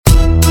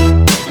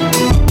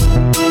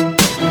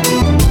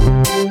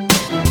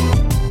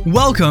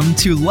Welcome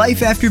to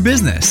Life After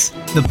Business,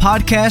 the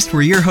podcast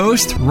where your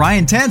host,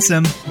 Ryan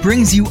Tansom,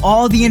 brings you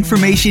all the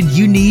information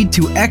you need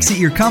to exit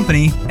your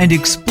company and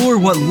explore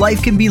what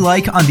life can be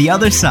like on the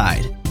other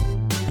side.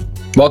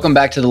 Welcome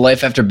back to the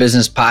Life After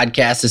Business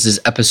podcast. This is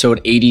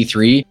episode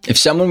 83. If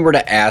someone were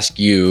to ask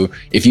you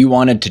if you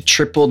wanted to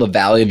triple the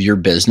value of your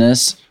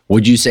business,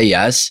 would you say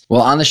yes?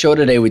 Well, on the show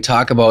today, we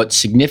talk about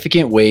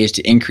significant ways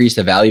to increase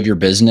the value of your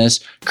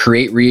business,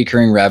 create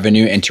recurring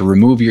revenue, and to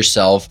remove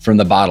yourself from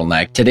the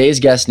bottleneck.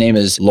 Today's guest name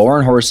is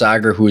Loren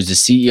Horsager, who is the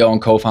CEO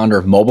and co-founder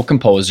of Mobile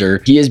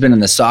Composer. He has been in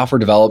the software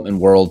development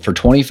world for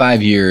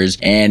 25 years,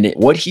 and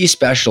what he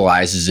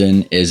specializes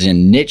in is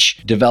in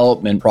niche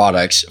development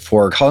products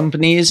for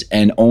companies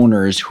and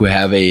owners who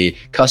have a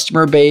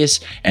customer base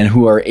and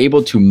who are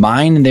able to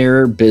mine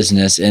their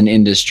business and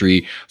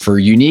industry for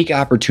unique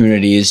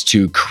opportunities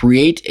to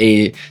create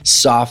a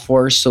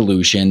software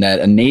solution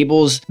that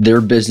enables their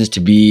business to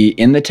be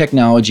in the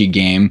technology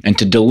game and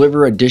to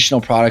deliver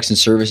additional products and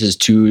services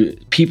to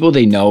people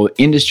they know,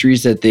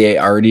 industries that they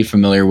are already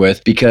familiar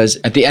with. Because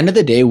at the end of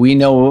the day, we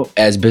know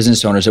as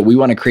business owners that we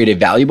want to create a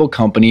valuable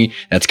company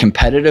that's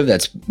competitive,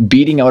 that's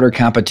beating out our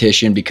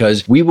competition,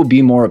 because we will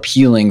be more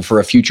appealing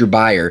for a future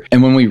buyer.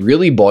 And when we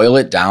really boil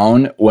it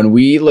down, when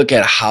we look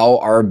at how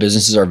our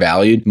businesses are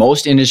valued,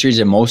 most industries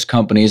and most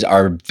companies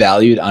are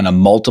valued on a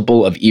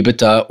multiple of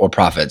EBITDA or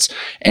profits.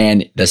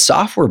 And the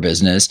software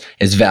business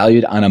is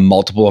valued on a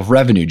multiple of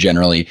revenue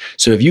generally.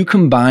 So if you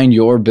combine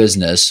your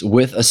business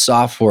with a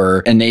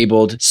software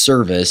enabled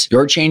service,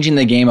 you're changing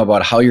the game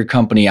about how your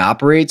company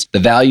operates, the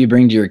value you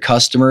bring to your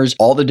customers,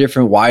 all the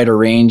different wider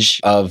range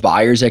of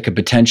buyers that could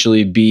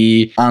potentially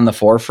be on the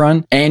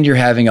forefront, and you're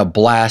having a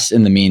blast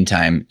in the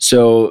meantime.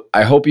 So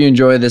I hope you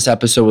enjoy this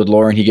episode with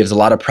Loren. He gives a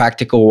lot of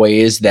practical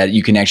ways that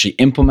you can actually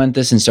implement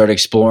this and start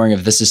exploring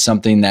if this is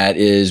something that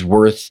is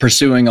worth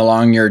pursuing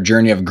along your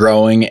journey of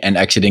growing and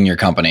exiting your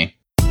company.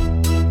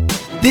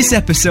 This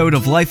episode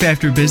of Life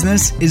After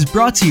Business is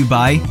brought to you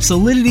by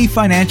Solidity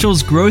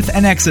Financial's Growth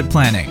and Exit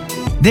Planning.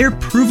 Their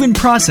proven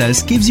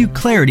process gives you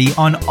clarity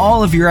on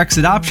all of your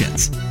exit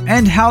options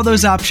and how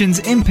those options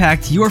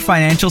impact your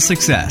financial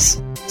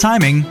success,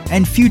 timing,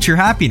 and future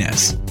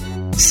happiness.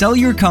 Sell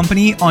your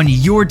company on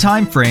your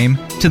time frame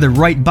to the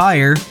right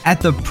buyer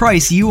at the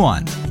price you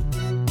want.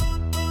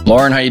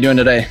 Loren, how are you doing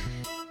today?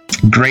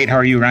 Great. How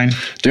are you, Ryan?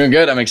 Doing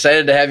good. I'm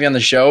excited to have you on the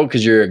show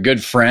because you're a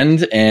good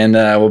friend, and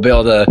we'll be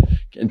able to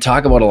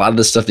talk about a lot of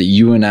the stuff that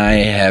you and I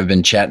have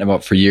been chatting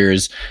about for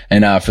years.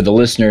 And for the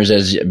listeners,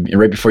 as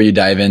right before you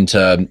dive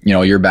into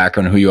your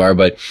background, who you are,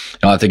 but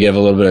I'll have to give a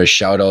little bit of a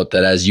shout out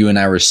that as you and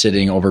I were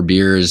sitting over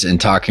beers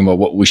and talking about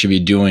what we should be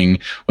doing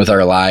with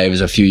our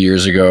lives a few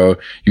years ago,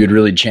 you had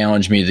really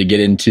challenged me to get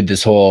into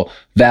this whole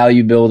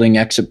value building,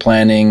 exit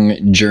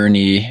planning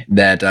journey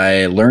that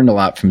I learned a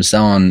lot from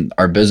selling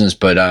our business,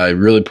 but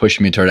really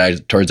pushed me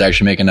towards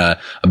actually making a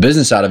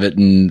business out of it,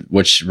 and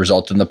which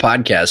resulted in the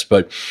podcast.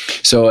 But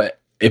so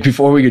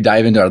before we could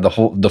dive into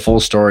the full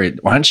story,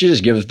 why don't you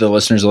just give the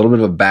listeners a little bit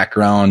of a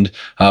background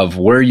of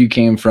where you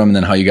came from and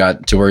then how you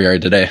got to where you are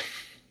today?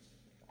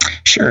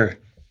 Sure.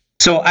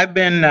 So I've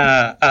been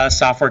a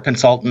software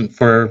consultant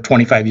for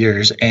 25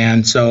 years.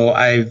 And so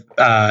I've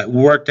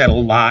worked at a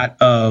lot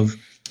of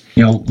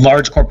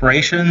large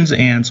corporations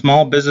and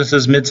small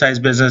businesses,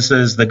 mid-sized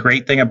businesses. The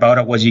great thing about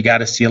it was you got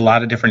to see a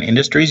lot of different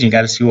industries. You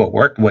got to see what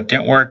worked, what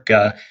didn't work,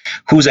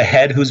 who's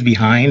ahead, who's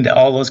behind,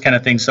 all those kind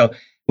of things. So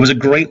it was a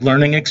great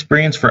learning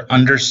experience for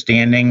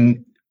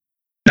understanding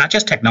not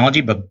just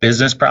technology, but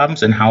business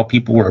problems and how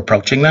people were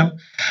approaching them.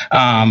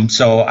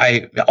 So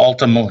I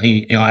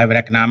ultimately, I have an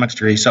economics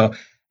degree. So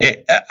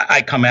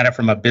I come at it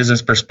from a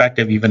business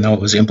perspective, even though it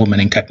was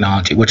implementing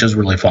technology, which is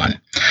really fun.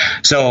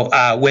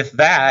 So with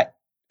that,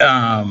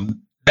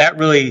 that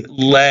really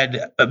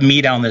led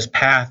me down this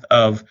path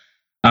of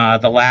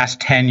the last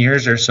 10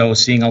 years or so,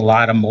 seeing a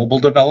lot of mobile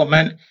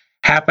development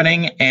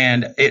happening.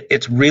 And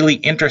it's really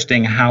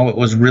interesting how it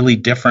was really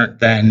different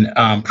than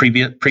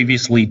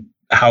previously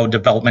how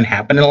development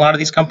happened in a lot of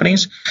these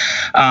companies.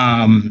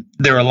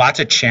 There were lots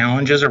of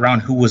challenges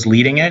around who was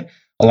leading it.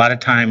 A lot of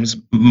times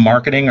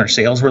marketing or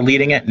sales were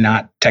leading it,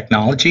 not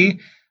technology.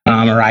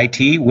 Or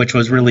IT, which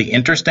was really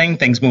interesting.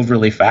 Things moved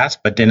really fast,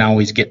 but didn't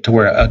always get to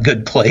a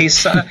good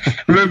place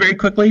very, very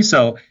quickly.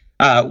 So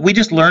we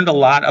just learned a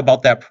lot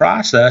about that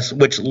process,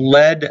 which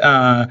led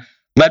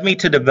me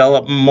to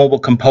develop Mobile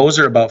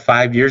Composer about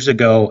 5 years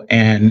ago.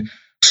 And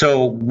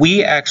so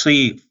we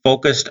actually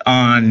focused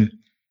on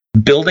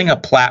building a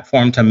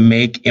platform to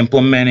make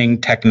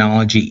implementing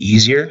technology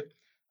easier.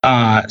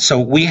 So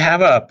we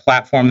have a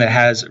platform that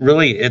has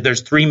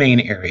there's three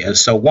main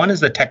areas. So one is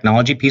the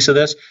technology piece of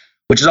this,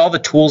 which is all the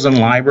tools and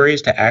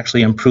libraries to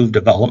actually improve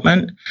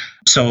development.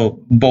 So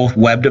both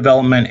web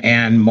development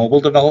and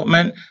mobile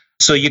development.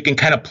 So you can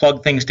kind of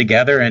plug things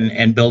together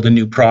and build a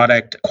new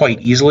product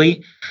quite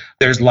easily.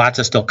 There's lots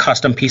of still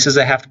custom pieces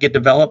that have to get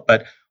developed.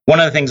 But one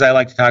of the things I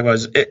like to talk about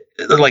is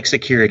like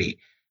security.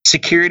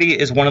 Security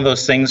is one of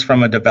those things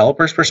from a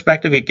developer's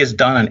perspective. It gets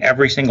done on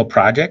every single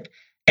project.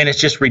 And it's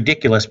just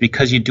ridiculous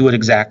because you do it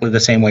exactly the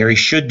same way, or you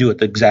should do it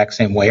the exact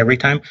same way every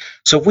time.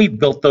 So if we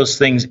built those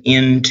things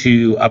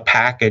into a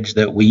package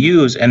that we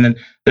use, and then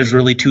there's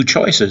really two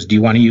choices. Do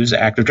you want to use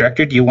Active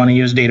Directory? Do you want to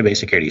use database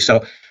security?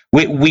 So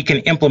we can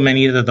implement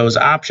either of those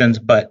options,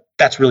 but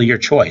that's really your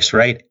choice,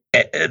 right?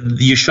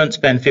 You shouldn't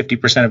spend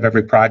 50% of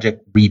every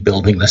project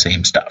rebuilding the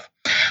same stuff.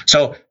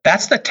 So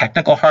that's the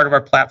technical heart of our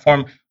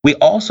platform. We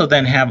also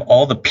then have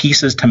all the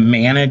pieces to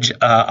manage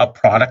a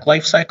product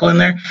lifecycle in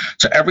there.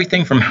 So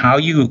everything from how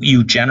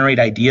you generate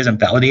ideas and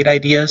validate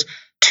ideas,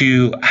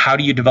 to how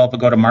do you develop a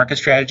go-to-market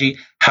strategy,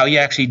 how you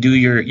actually do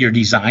your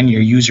design,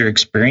 your user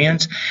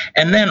experience,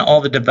 and then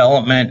all the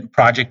development,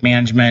 project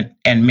management,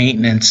 and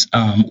maintenance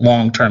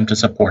long-term to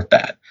support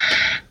that.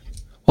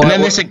 And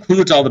then this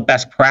includes all the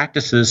best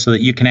practices so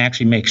that you can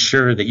actually make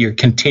sure that you're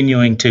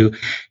continuing to,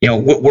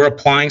 we're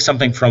applying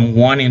something from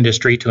one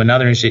industry to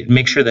another,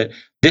 make sure that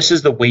this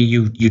is the way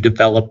you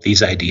develop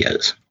these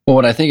ideas. Well,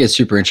 what I think is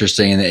super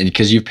interesting, and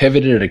because you've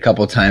pivoted a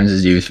couple of times,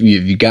 is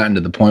you've gotten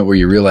to the point where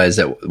you realize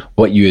that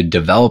what you had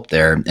developed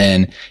there,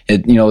 and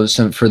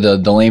so for the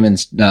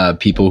layman's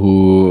people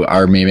who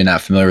are maybe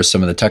not familiar with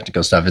some of the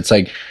technical stuff, it's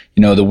like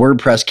the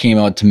WordPress came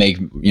out to make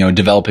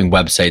developing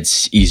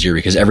websites easier,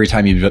 because every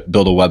time you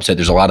build a website,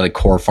 there's a lot of the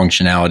core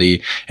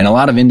functionality, and a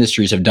lot of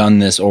industries have done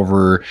this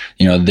over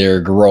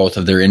their growth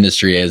of their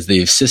industry as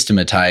they've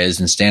systematized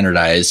and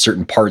standardized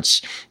certain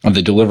parts of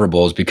the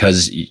deliverables,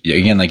 because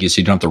again, like you said,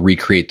 you don't have to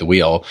recreate the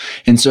wheel.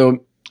 And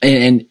so,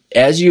 and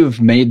as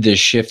you've made this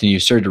shift and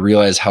you've started to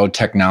realize how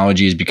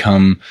technology has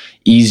become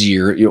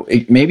easier,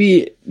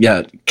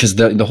 because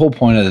the whole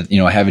point of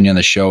having you on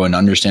the show and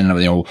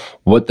understanding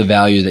what the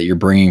value that you're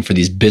bringing for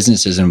these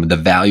businesses and the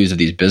values of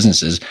these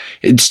businesses,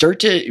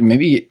 start to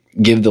maybe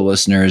give the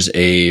listeners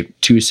a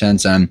 2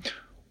 cents on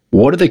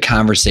what are the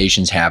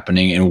conversations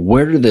happening and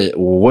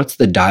what's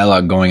the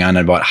dialogue going on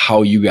about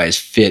how you guys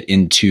fit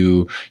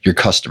into your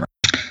customer.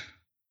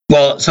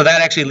 Well, so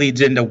that actually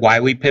leads into why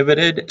we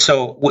pivoted.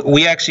 So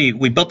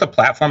we built the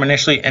platform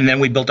initially, and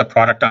then we built a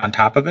product on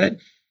top of it.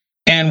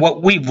 And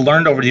what we've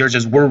learned over the years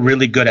is we're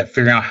really good at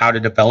figuring out how to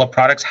develop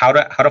products, how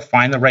to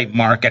find the right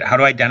market, how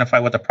to identify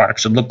what the product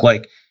should look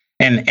like,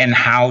 and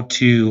how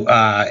to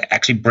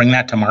actually bring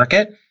that to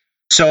market.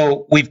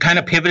 So we've kind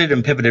of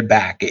pivoted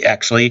back,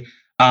 actually,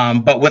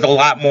 but with a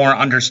lot more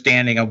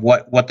understanding of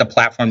what the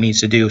platform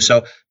needs to do.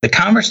 So the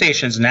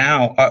conversations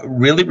now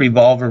really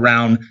revolve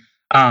around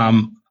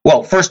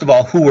well, first of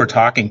all, who we're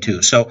talking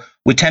to. So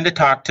we tend to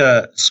talk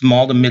to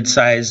small to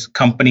mid-sized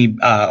company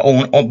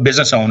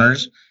business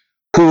owners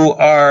who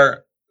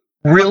are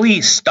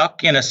really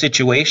stuck in a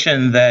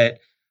situation that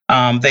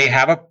they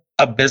have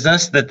a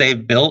business that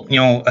they've built,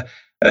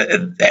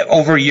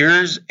 over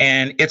years,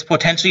 and it's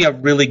potentially a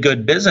really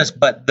good business,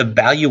 but the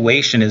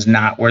valuation is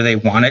not where they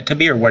want it to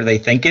be or where they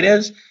think it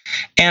is.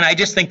 And I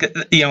just think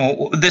that,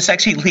 this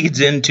actually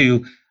leads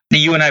into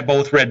you and I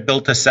both read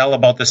Built to Sell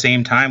about the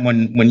same time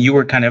when you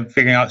were kind of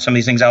figuring out some of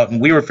these things out and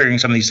we were figuring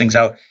some of these things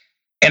out.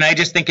 And I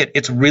just think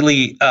it's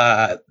really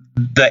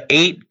the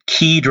 8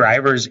 key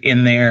drivers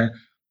in there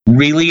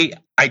really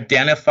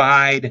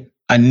identified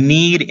a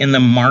need in the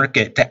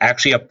market to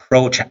actually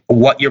approach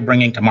what you're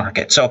bringing to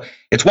market. So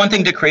it's one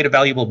thing to create a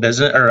valuable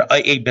business or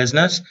a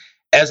business.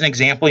 As an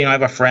example, I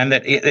have a friend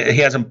that he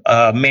has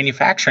a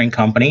manufacturing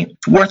company.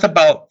 It's worth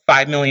about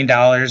 $5 million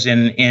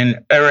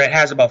it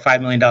has about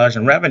 $5 million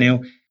in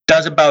revenue,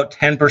 does about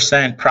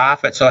 10%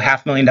 profit, so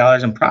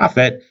 $500,000 in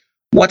profit.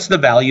 What's the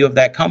value of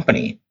that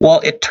company? Well,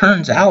 it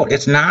turns out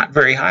it's not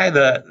very high.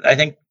 I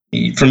think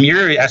from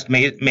your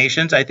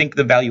estimations, I think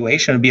the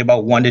valuation would be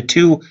about 1 to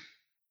 2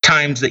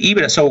 times the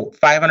EBITDA. So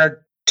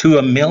 500 to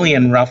 $1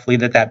 million roughly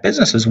that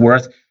business is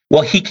worth.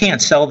 Well, he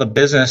can't sell the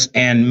business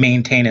and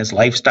maintain his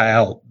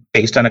lifestyle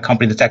based on a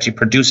company that's actually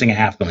producing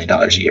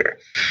 $500,000 a year.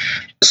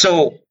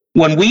 So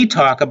when we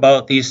talk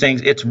about these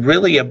things, it's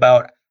really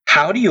about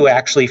how do you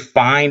actually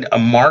find a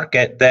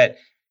market that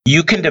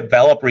you can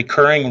develop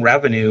recurring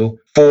revenue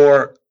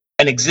for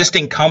an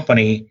existing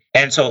company.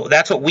 And so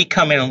that's what we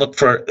come in and look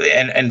for.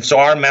 And so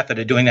our method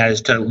of doing that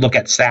is to look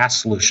at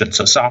SaaS solutions,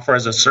 so software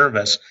as a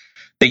service,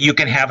 that you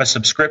can have a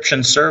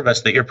subscription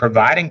service that you're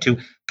providing to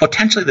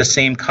potentially the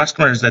same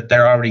customers that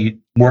they're already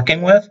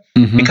working with,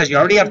 because you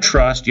already have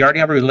trust, you already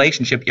have a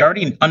relationship, you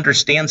already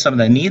understand some of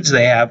the needs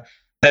they have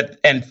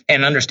and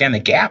understand the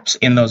gaps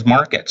in those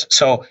markets.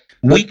 So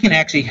we can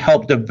actually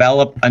help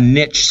develop a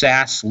niche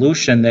SaaS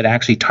solution that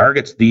actually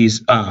targets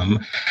these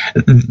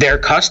their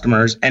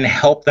customers and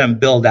help them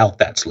build out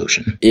that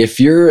solution. If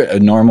you're a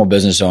normal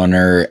business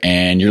owner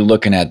and you're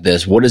looking at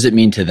this, what does it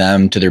mean to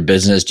them, to their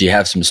business? Do you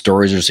have some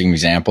stories or some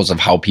examples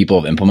of how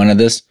people have implemented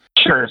this?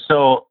 Sure.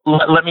 So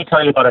let me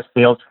tell you about a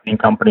sales training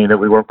company that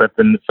we work with.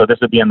 And so this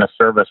would be in the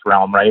service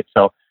realm, right?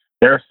 So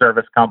they're a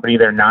service company,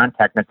 they're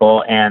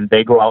non-technical, and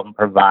they go out and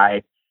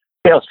provide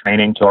sales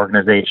training to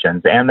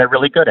organizations, and they're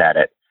really good at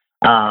it.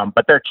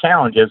 But their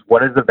challenge is,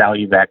 what is the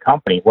value of that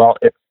company? Well,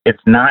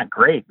 it's not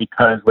great,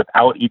 because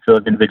without each of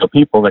those individual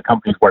people, the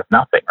company's worth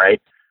nothing,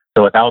 right?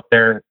 So without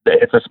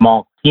it's a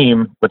small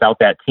team. Without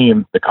that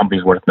team, the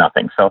company's worth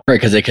nothing. So right,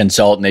 because they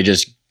consult and they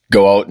just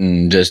go out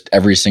and just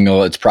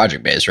it's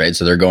project based, right?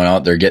 So they're going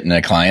out, they're getting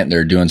a client,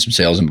 they're doing some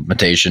sales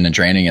implementation and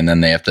training, and then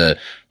they have to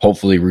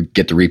hopefully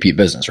get the repeat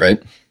business,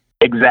 right?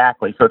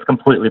 Exactly. So it's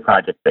completely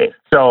project based.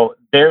 So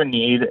their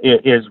need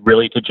is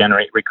really to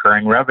generate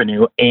recurring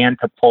revenue and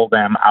to pull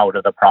them out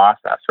of the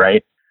process,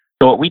 right?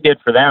 So what we did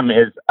for them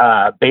is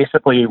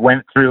basically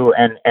went through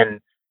and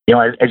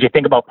as you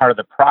think about part of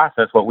the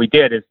process, what we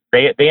did is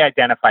they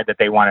identified that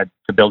they wanted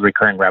to build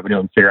recurring revenue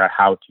and figure out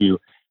how to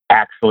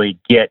actually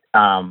get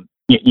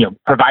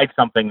provide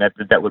something that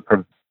would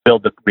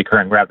build the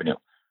recurring revenue.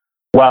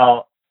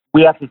 Well,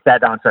 we actually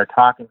sat down and started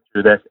talking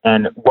through this,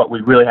 and what we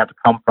really have to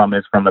come from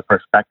is from the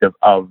perspective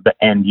of the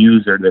end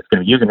user that's going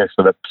to be using this,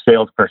 so the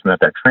salesperson that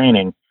they're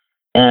training.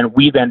 And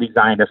we then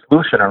designed a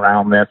solution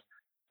around this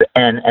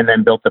and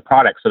then built the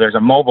product. So there's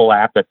a mobile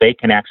app that they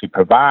can actually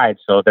provide.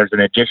 So there's an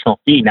additional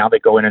fee. Now they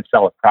go in and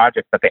sell a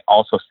project, but they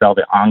also sell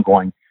the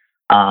ongoing,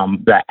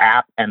 the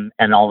app and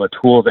all the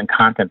tools and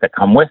content that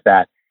come with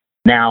that.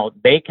 Now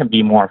they can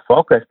be more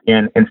focused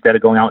instead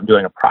of going out and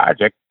doing a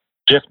project,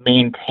 just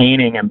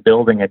maintaining and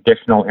building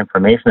additional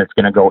information that's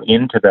going to go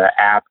into the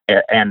app,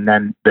 and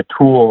then the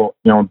tool,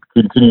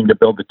 continuing to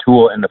build the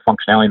tool and the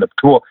functionality of the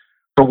tool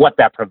for what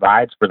that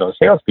provides for those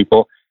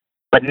salespeople.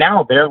 But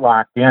now they're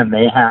locked in.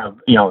 They have,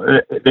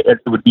 it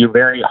would be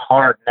very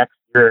hard next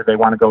year. They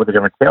want to go with a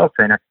different sales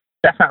trainer.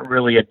 That's not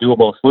really a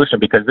doable solution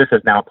because this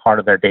is now part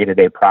of their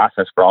day-to-day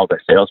process for all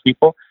their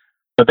salespeople.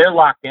 So they're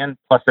locked in,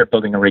 plus they're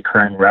building a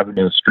recurring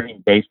revenue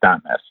stream based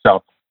on this.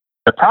 So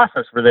the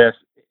process for this,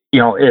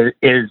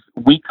 is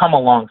we come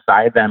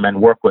alongside them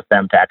and work with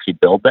them to actually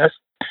build this.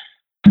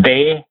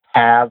 They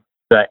have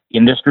the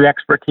industry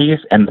expertise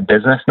and the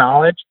business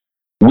knowledge.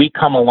 We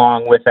come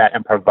along with that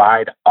and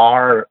provide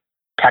our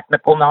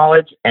technical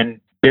knowledge and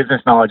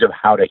business knowledge of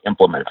how to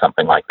implement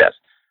something like this.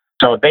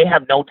 So they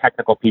have no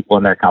technical people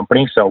in their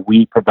company, so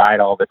we provide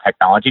all the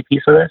technology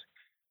piece of this.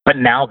 But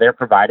now they're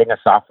providing a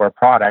software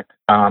product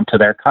to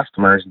their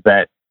customers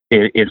that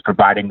is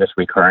providing this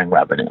recurring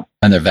revenue.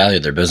 And their value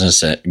of their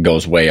business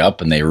goes way up,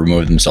 and they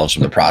remove themselves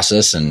from the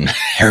process, and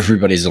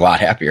everybody's a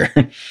lot happier.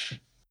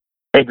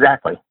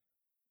 Exactly.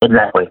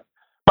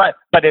 But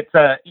it's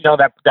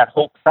that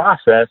whole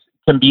process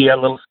can be a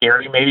little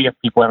scary, maybe if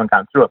people haven't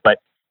gone through it. But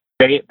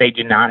they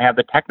do not have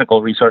the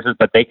technical resources,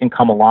 but they can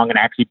come along and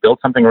actually build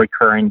something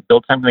recurring,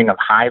 build something of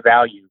high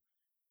value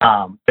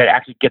that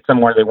actually gets them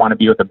where they want to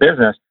be with the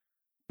business,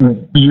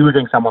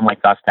 using someone like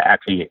us to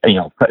actually,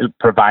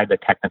 provide the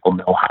technical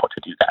know-how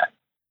to do that.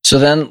 So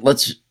then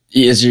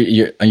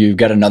you've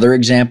got another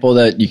example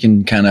that you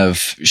can kind of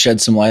shed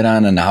some light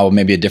on, and how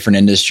maybe a different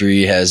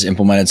industry has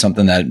implemented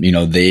something that,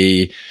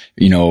 they,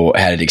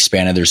 had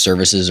expanded their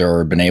services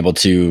or been able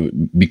to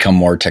become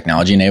more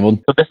technology enabled.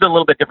 So this is a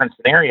little bit different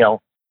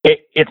scenario.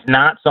 It's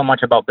not so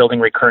much about building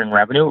recurring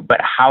revenue,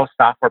 but how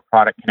software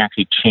product can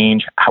actually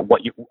change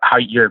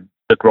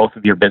the growth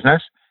of your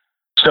business.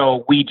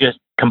 So we just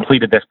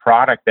completed this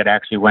product that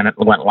actually went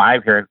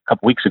live here a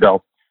couple weeks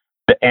ago,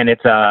 and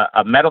it's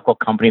a medical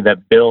company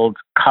that builds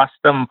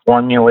custom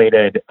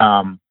formulated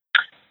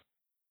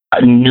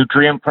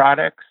nutrient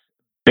products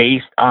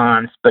based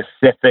on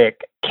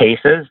specific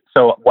cases.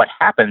 So what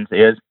happens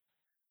is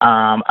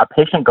a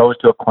patient goes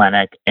to a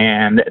clinic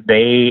and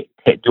they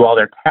do all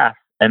their tests,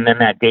 and then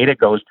that data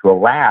goes to a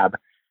lab.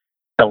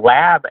 The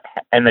lab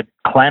and the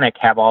clinic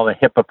have all the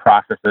HIPAA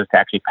processes to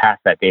actually pass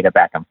that data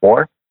back and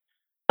forth.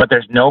 But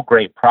there's no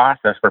great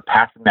process for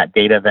passing that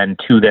data then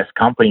to this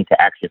company to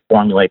actually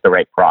formulate the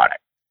right product.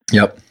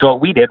 Yep. So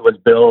what we did was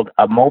build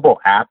a mobile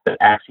app that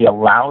actually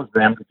allows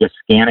them to just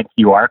scan a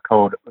QR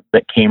code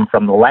that came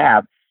from the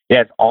lab. It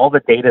has all the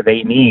data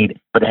they need,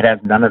 but it has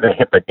none of the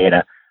HIPAA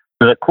data.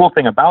 So the cool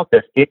thing about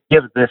this, it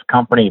gives this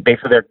company,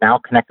 basically they're now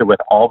connected with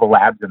all the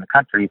labs in the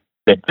country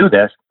that do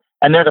this,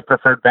 and they're the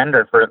preferred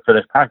vendor for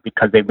this product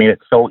because they've made it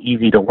so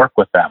easy to work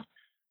with them.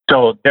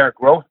 So their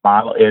growth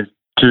model is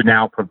to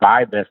now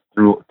provide this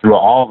through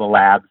all the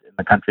labs in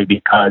the country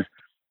because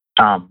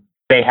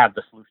they have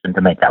the solution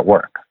to make that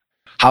work.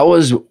 How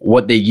is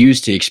what they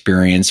used to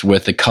experience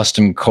with the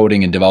custom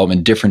coding and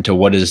development different to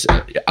what is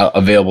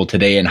available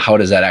today, and how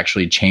does that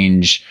actually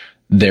change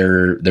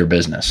their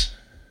business?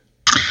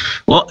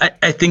 Well,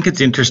 I think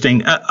it's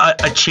interesting.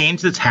 A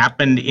change that's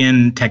happened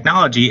in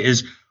technology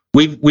is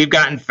we've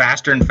gotten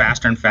faster and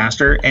faster and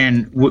faster,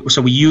 and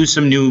so we use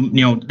some new,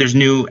 there's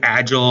new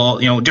agile,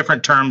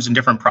 different terms and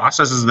different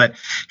processes that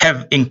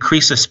have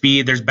increased the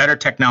speed. There's better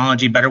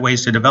technology, better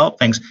ways to develop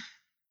things.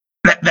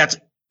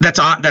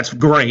 That's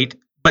great,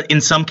 but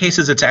in some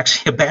cases it's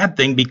actually a bad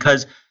thing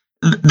because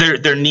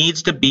there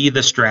needs to be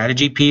the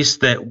strategy piece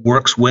that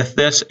works with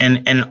this,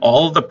 and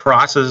all of the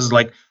processes.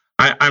 Like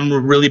I'm a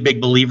really big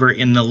believer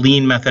in the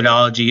lean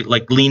methodology,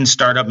 like lean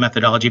startup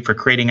methodology for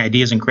creating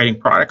ideas and creating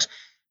products,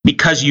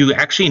 because you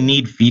actually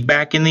need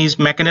feedback in these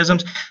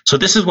mechanisms. So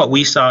this is what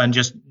we saw in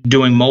just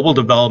doing mobile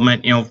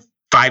development,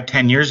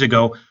 5-10 years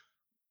ago.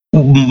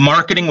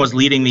 marketing was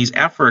leading these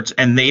efforts,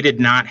 and they did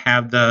not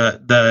have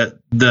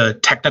the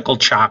technical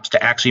chops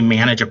to actually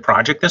manage a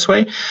project this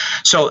way.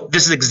 So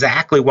this is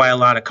exactly why a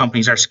lot of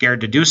companies are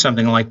scared to do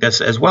something like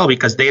this as well,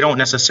 because they don't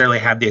necessarily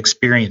have the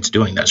experience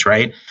doing this,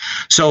 right?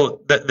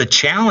 So the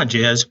challenge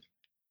is,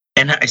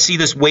 and I see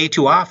this way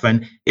too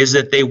often, is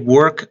that they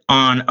work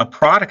on a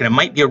product, and it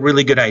might be a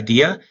really good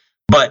idea,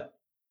 but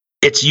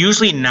it's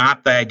usually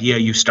not the idea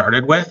you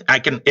started with.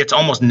 It's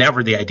almost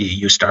never the idea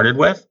you started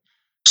with.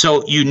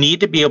 So you need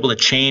to be able to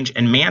change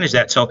and manage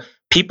that. So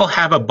people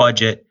have a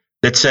budget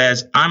that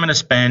says, I'm going to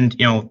spend,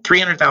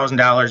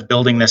 $300,000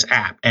 building this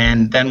app.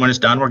 And then when it's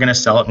done, we're going to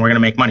sell it and we're going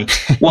to make money.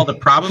 Well, the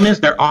problem is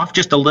they're off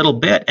just a little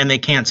bit and they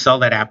can't sell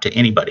that app to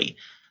anybody.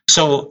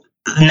 So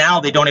now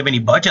they don't have any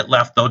budget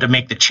left, though, to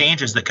make the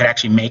changes that could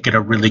actually make it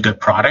a really good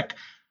product.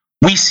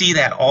 We see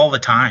that all the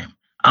time.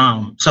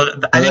 I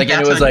think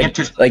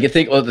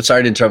that's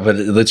sorry to interrupt, but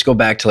let's go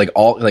back to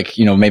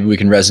maybe we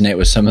can resonate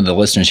with some of the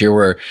listeners here,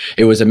 where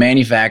it was a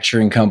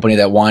manufacturing company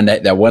that went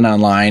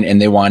online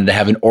and they wanted to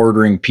have an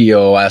ordering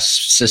POS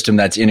system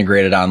that's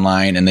integrated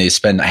online, and they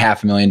spent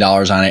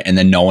 $500,000 on it, and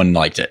then no one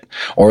liked it.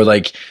 Or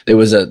there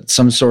was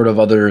some sort of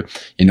other,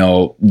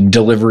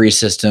 delivery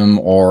system,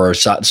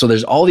 so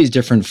there's all these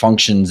different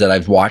functions that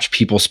I've watched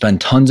people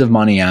spend tons of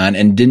money on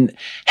and didn't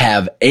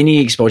have any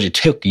exposure. It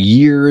took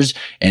years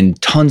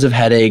and tons of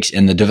headaches,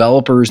 and the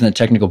developers and the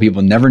technical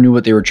people never knew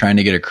what they were trying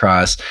to get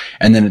across,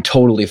 and then it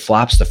totally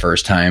flops the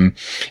first time.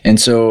 And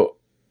so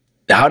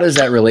how does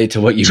that relate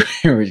to what you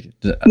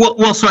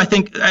well, so I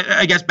think,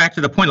 I guess back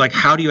to the point,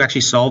 how do you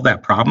actually solve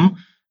that problem?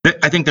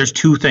 I think there's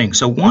two things.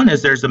 So one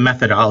is there's the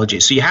methodology.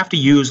 So you have to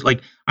use,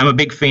 I'm a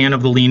big fan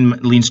of the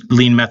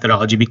lean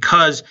methodology,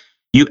 because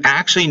you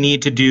actually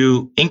need to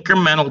do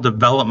incremental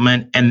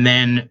development and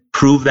then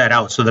prove that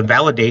out. So the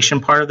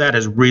validation part of that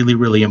is really,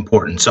 really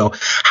important. So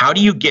how do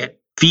you get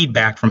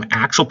feedback from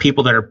actual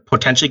people that are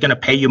potentially going to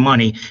pay you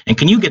money, and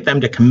can you get them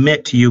to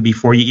commit to you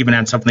before you even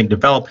have something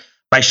developed,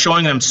 by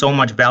showing them so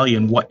much value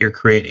in what you're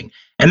creating?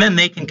 And then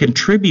they can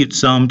contribute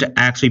some to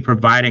actually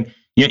providing.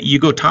 You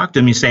go talk to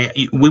them, you say,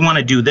 we want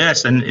to do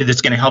this, and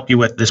it's going to help you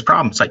with this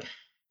problem. It's like,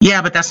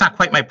 yeah, but that's not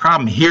quite my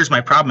problem. Here's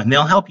my problem. And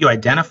they'll help you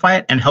identify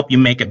it and help you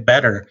make it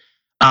better.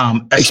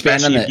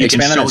 Expand on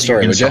that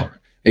story, would you?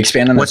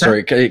 Expand on that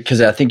story, because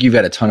I think you've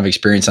got a ton of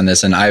experience on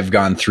this, and I've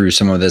gone through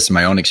some of this in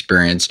my own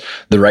experience,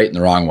 the right and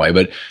the wrong way.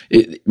 But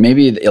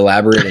maybe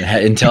elaborate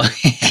and tell.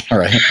 All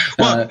right.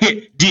 Well,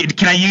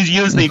 can I use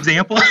you as the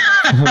example?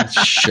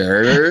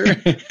 Sure.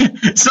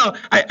 So,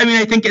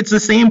 I think it's the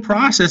same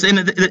process, and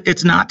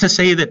it's not to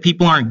say that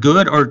people aren't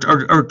good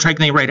or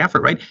taking the right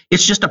effort, right?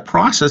 It's just a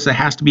process that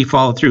has to be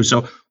followed through.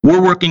 So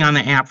we're working on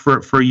the app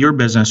for your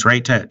business,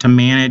 right? To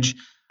manage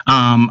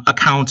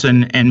accounts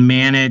and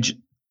manage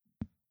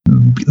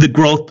the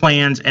growth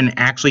plans and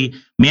actually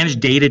manage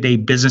day-to-day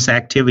business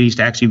activities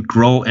to actually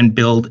grow and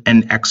build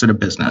and exit a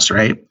business,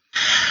 right?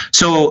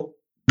 So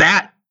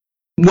that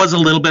was a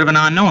little bit of an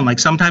unknown.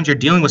 Sometimes you're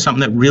dealing with something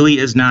that really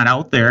is not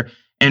out there.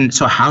 And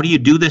so how do you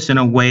do this in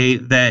a way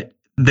that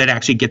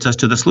actually gets us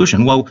to the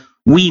solution? Well,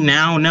 we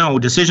now know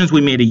decisions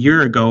we made a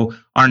year ago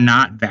are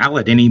not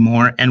valid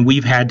anymore, and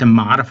we've had to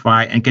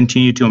modify and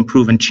continue to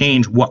improve and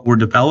change what we're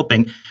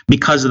developing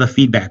because of the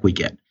feedback we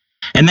get.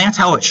 And that's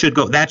how it should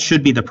go. That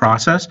should be the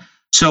process.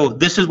 So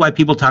this is why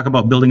people talk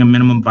about building a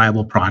minimum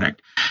viable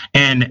product.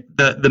 And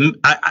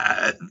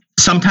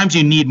sometimes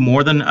you need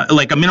more than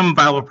a minimum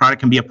viable product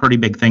can be a pretty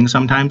big thing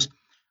sometimes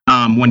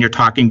when you're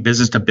talking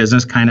business to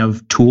business kind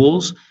of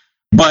tools.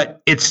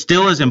 But it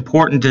still is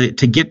important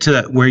to get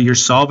to where you're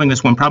solving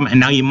this one problem.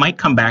 And now you might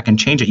come back and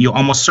change it. You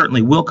almost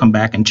certainly will come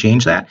back and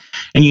change that.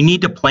 And you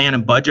need to plan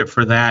and budget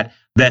for that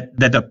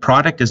the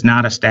product is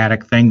not a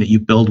static thing that you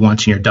build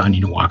once and you're done and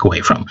you walk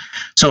away from.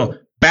 So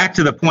back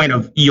to the point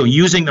of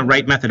using the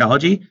right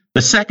methodology.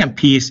 The second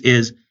piece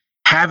is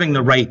having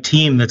the right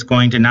team that's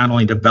going to not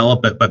only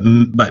develop it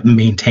but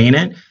maintain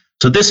it.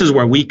 So this is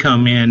where we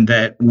come in,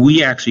 that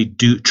we actually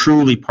do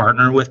truly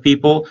partner with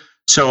people.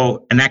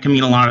 So, and that can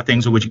mean a lot of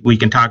things which we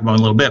can talk about in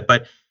a little bit,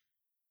 but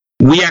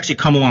we actually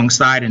come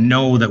alongside and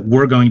know that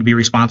we're going to be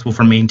responsible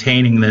for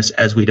maintaining this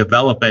as we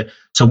develop it.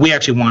 So we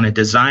actually want to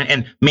design,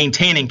 and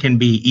maintaining can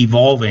be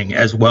evolving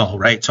as well,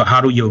 right? So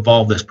how do you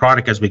evolve this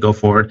product as we go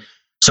forward?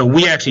 So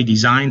we actually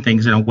design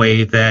things in a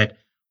way that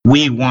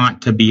we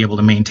want to be able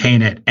to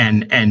maintain it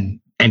and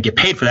get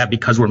paid for that,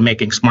 because we're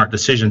making smart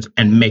decisions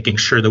and making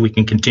sure that we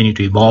can continue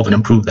to evolve and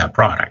improve that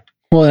product.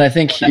 Well, and I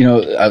think,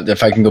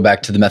 if I can go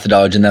back to the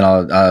methodology, and then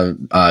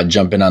I'll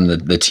jump in on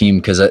the team,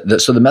 because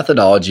so the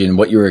methodology and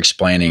what you were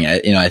explaining,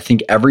 I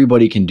think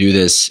everybody can do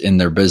this in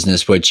their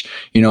business, which,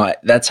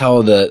 that's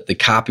how the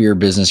copier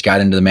business got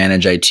into the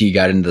managed IT,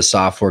 got into the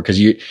software,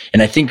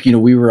 and I think,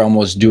 we were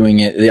almost doing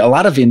it. A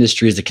lot of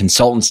industries, the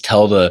consultants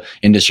tell the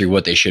industry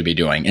what they should be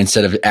doing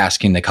instead of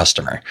asking the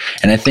customer.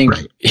 And I think,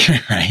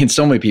 right,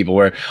 so many people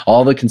where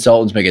all the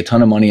consultants make a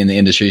ton of money in the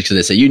industry because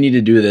they say, you need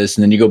to do this.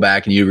 And then you go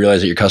back and you realize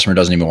that your customer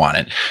doesn't even want it.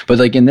 it. But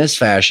like in this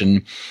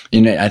fashion,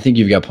 I think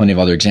you've got plenty of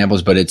other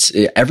examples, but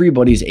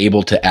everybody's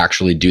able to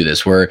actually do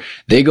this, where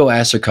they go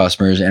ask their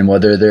customers, and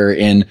whether they're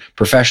in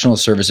professional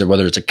services,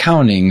 whether it's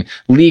accounting,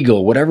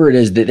 legal, whatever it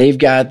is, that they've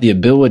got the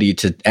ability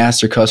to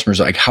ask their customers,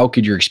 like, how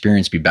could your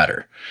experience be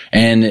better?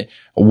 And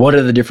what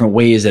are the different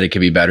ways that it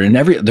could be better? And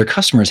their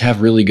customers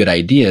have really good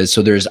ideas.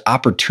 So there's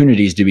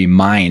opportunities to be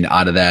mined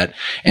out of that.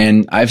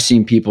 And I've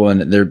seen people,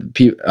 and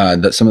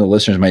that some of the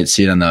listeners might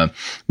see it on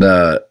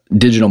the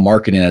digital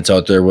marketing that's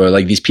out there, where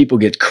like these people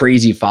get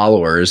crazy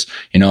followers,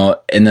 and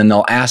then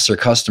they'll ask their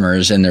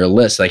customers in their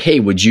list, like,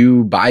 hey, would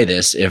you buy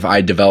this if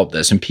I develop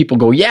this? And people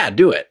go, yeah,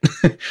 do it.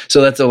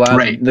 So that's a lot,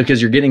 right?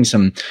 Because you're getting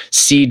some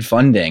seed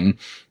funding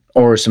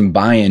or some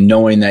buy-in,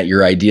 knowing that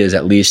your idea is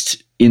at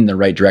least in the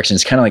right direction.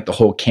 It's kind of like the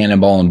whole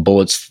cannonball and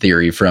bullets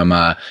theory from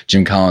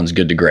Jim Collins'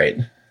 Good to Great.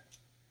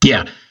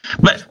 Yeah.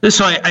 But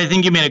so I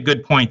think you made a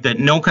good point that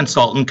no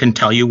consultant can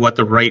tell you what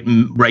the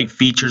right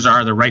features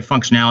are, the right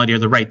functionality, or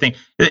the right thing.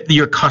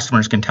 Your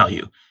customers can tell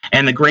you.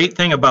 And the great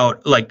thing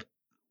about, like,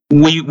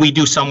 we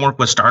do some work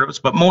with startups,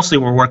 but mostly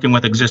we're working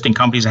with existing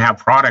companies that have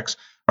products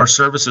or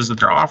services that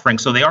they're offering.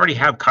 So they already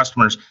have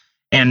customers.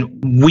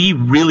 And we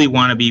really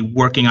want to be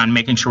working on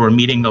making sure we're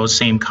meeting those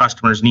same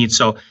customers' needs.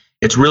 So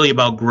it's really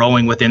about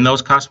growing within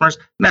those customers.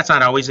 And that's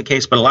not always the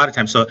case, but a lot of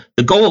times. So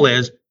the goal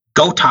is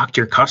go talk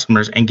to your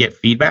customers and get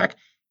feedback.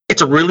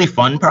 It's a really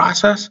fun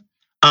process.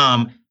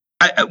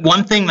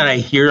 One thing that I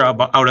hear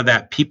out of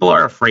that, people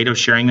are afraid of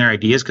sharing their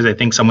ideas because they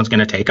think someone's going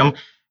to take them.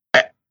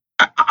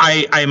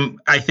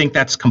 I think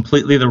that's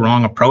completely the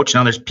wrong approach.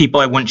 Now, there's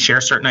people I wouldn't share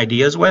certain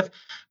ideas with,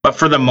 but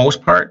for the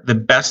most part, the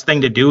best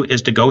thing to do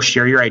is to go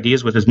share your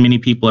ideas with as many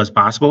people as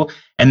possible,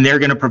 and they're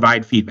going to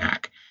provide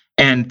feedback.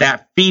 And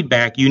that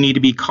feedback, you need to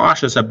be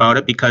cautious about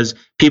it because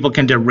people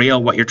can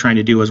derail what you're trying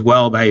to do as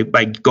well by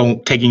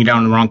taking you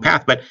down the wrong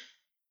path. But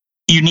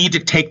you need to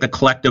take the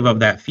collective of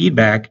that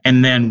feedback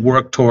and then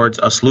work towards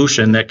a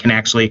solution that can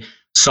actually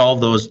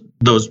solve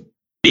those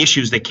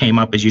issues that came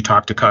up as you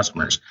talk to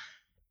customers.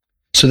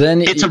 So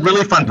then it's a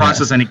really fun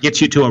process, and it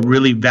gets you to a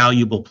really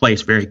valuable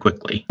place very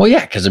quickly. Well,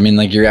 yeah, because I mean,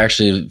 like, you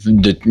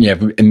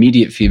have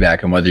immediate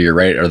feedback on whether you're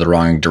right or the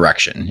wrong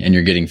direction, and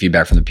you're getting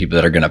feedback from the people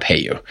that are going to pay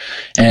you.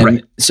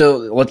 And so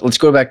let's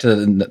go back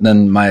to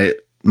then my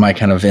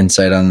kind of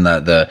insight on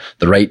the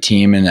right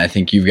team, and I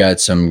think you've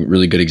got some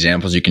really good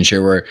examples you can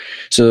share.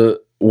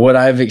 What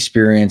I've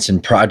experienced in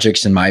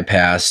projects in my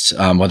past,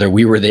 whether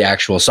we were the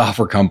actual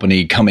software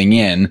company coming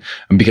in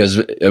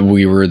because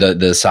we were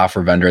the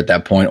software vendor at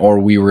that point, or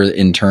we were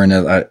in turn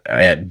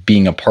at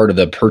being a part of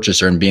the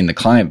purchaser and being the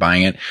client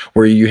buying it,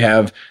 where you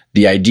have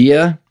the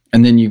idea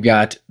and then you've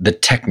got the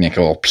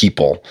technical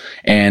people,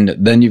 and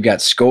then you've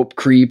got scope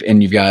creep,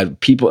 and you've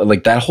got people,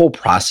 like, that whole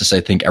process. I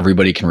think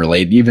everybody can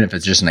relate, even if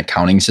it's just an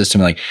accounting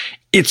system. Like,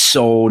 it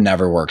so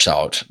never works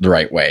out the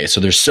right way. So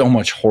there's so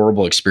much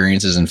horrible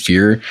experiences and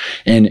fear.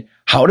 And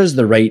how does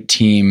the right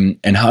team,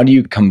 and how do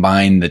you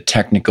combine the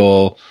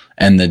technical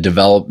and the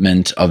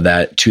development of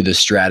that to the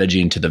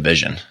strategy and to the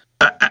vision?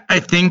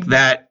 I think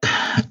that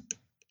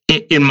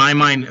in my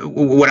mind,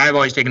 what I've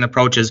always taken the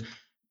approach is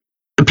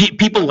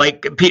people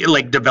like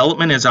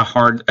development is a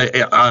hard,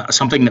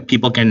 something that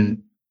people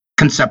can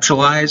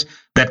conceptualize,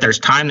 that there's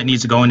time that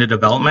needs to go into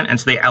development. And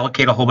so they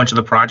allocate a whole bunch of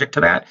the project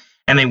to that,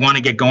 and they want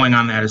to get going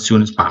on that as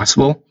soon as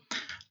possible.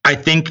 I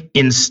think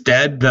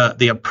instead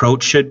the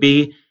approach should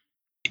be,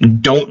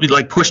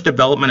 don't push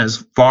development as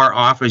far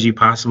off as you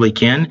possibly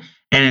can,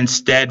 and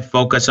instead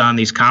focus on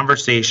these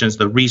conversations,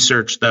 the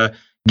research, the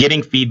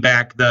getting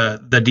feedback,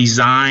 the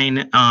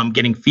design,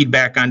 getting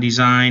feedback on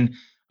design,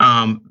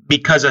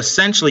 because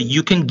essentially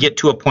you can get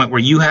to a point where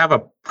you have a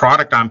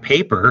product on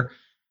paper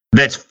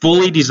that's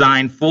fully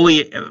designed,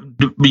 fully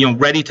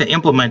ready to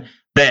implement,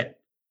 that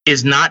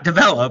is not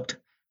developed,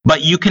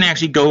 but you can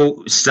actually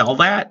go sell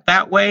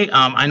that way.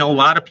 I know a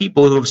lot of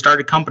people who have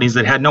started companies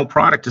that had no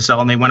product to sell,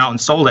 and they went out and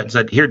sold it and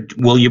said, here,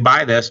 will you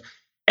buy this?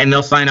 And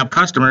they'll sign up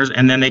customers,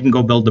 and then they can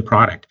go build the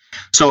product.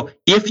 So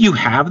if you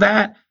have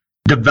that,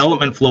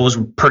 development flows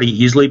pretty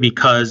easily,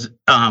 because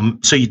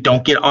so you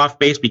don't get off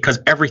base, because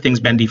everything's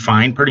been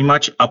defined pretty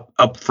much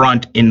up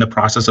front in the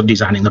process of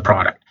designing the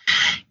product.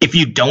 If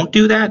you don't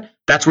do that,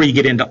 that's where you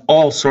get into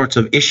all sorts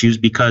of issues,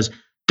 because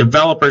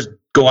developers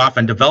go off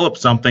and develop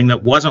something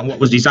that wasn't what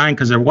was designed,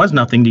 because there was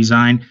nothing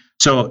designed.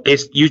 So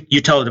it's you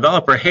tell a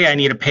developer, hey, I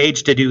need a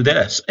page to do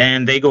this,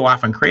 and they go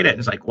off and create it. And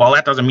it's like, well,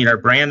 that doesn't meet our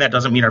brand, that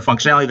doesn't meet our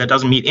functionality, that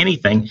doesn't meet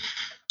anything.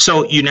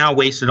 So you now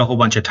wasted a whole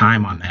bunch of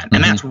time on that.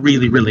 And that's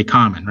really, really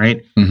common,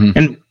 right?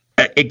 And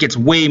it gets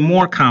way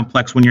more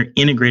complex when you're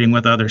integrating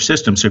with other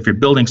systems. So if you're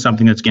building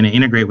something that's going to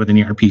integrate with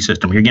an ERP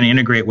system, you're going to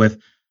integrate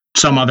with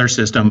some other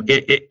system,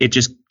 it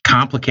just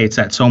complicates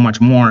that so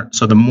much more.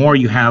 So the more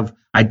you have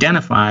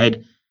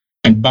identified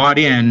and bought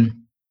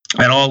in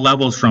at all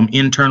levels, from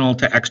internal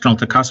to external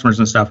to customers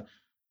and stuff,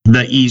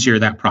 the easier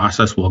that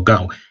process will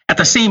go. At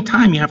the same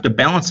time, you have to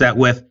balance that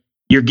with,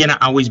 you're going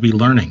to always be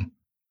learning.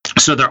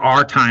 So there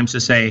are times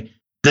to say,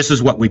 this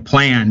is what we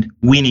planned.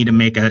 We need to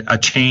make a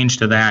change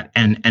to that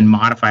and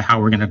modify how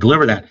we're going to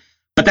deliver that.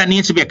 But that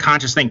needs to be a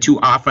conscious thing. Too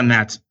often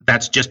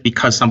that's just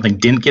because something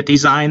didn't get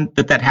designed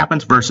that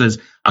happens versus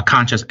a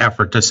conscious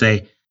effort to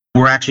say,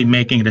 we're actually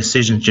making a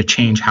decision to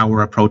change how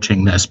we're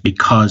approaching this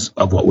because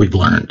of what we've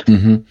learned.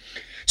 Mm-hmm.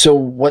 So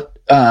what,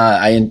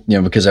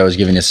 because I was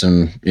giving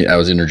you I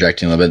was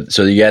interjecting a little bit.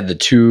 So you had the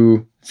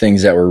two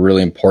things that were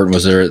really important.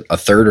 Was there a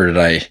third, or did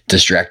I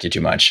distract you too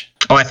much?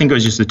 Oh, I think it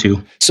was just the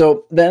two.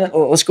 So then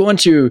let's go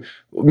into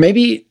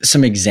maybe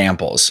some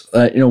examples.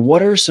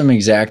 What are some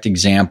exact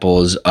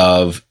examples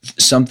of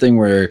something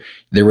where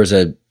there was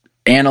a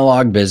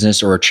analog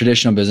business or a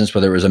traditional business,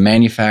 whether it was a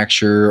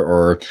manufacturer,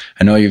 or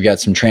I know you've got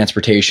some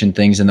transportation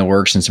things in the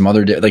works and some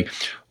other, like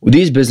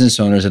these business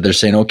owners that they're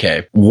saying,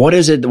 okay, what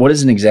is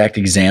an exact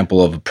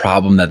example of a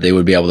problem that they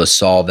would be able to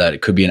solve that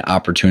it could be an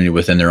opportunity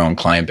within their own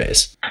client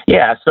base?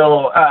 Yeah.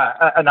 So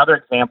another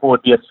example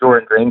would be a sewer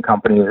and drain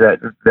company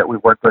that we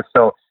work with.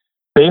 So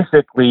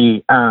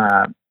basically,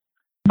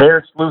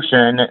 their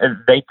solution,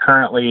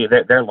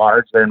 they're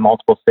large, they're in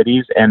multiple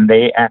cities, and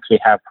they actually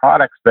have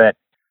products that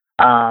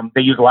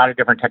they use a lot of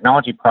different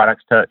technology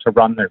products to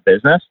run their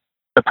business.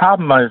 The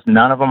problem is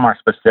none of them are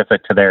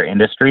specific to their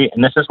industry.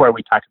 And this is where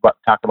we talk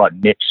about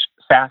niche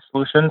SaaS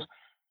solutions.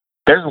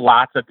 There's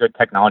lots of good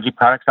technology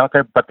products out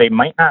there, but they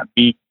might not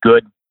be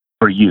good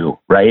for you,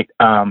 right?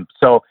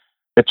 So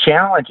the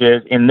challenge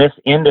is, in this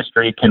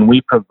industry, can we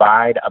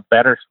provide a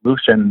better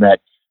solution that,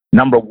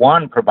 number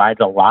one, provides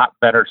a lot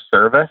better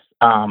service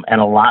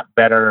and a lot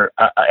better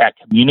at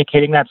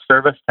communicating that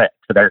service to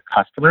their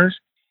customers,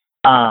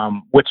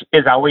 which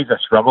is always a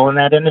struggle in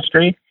that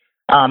industry,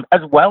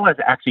 as well as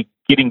actually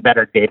getting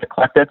better data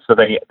collected so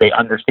they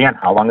understand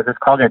how long is this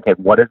call going to take,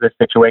 what does this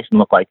situation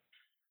look like.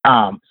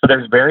 So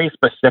there's very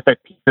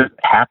specific pieces that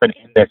happen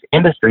in this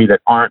industry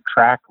that aren't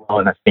tracked well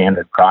in a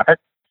standard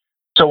product.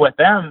 So with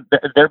them,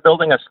 they're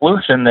building a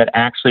solution that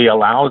actually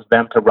allows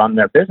them to run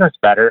their business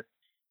better,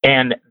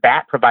 and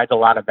that provides a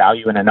lot of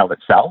value in and of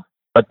itself.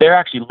 But they're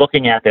actually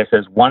looking at this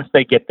as, once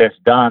they get this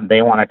done,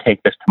 they want to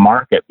take this to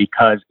market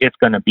because it's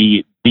going to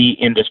be the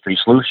industry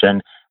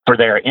solution for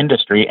their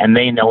industry, and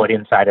they know it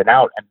inside and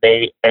out.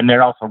 And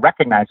they're also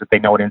recognized that they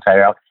know it inside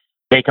and out.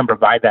 They can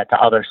provide that to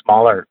other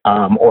smaller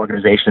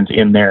organizations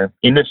in their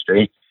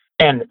industry.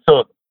 And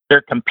so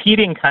they're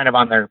competing kind of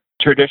on their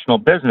traditional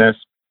business,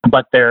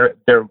 but they're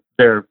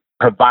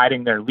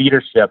providing their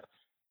leadership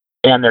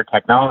and their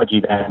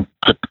technology then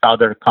to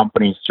other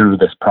companies through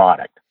this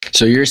product.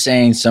 So you're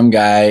saying some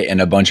guy in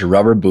a bunch of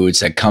rubber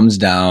boots that comes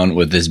down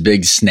with this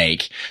big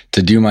snake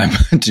to do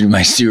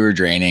my sewer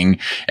draining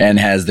and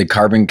has the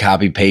carbon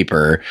copy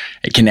paper,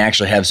 it can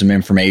actually have some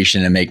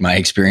information and make my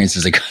experience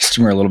as a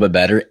customer a little bit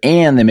better,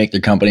 and they make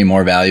their company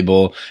more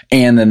valuable,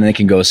 and then they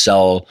can go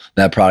sell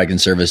that product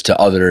and service to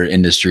other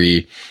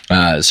industry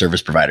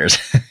service providers.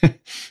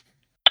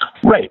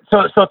 Right.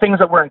 So things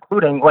that we're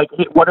including, like,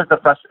 what is the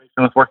frustration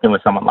with working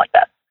with someone like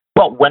that?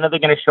 Well, when are they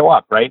going to show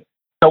up, right?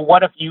 So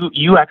what if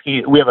you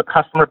actually, we have a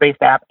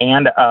customer-based app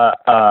and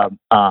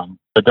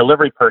the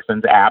delivery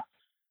person's app,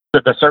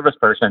 the service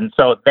person,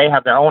 so they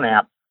have their own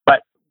app.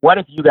 But what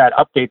if you got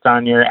updates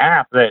on your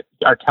app that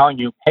are telling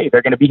you, hey,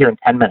 they're going to be here in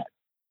 10 minutes?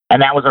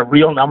 And that was a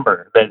real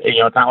number. That,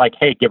 it's not like,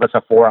 hey, give us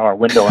a 4-hour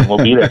window and we'll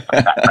be there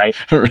sometime,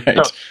 right?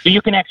 Right. So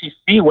you can actually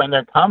see when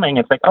they're coming.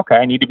 It's like, okay,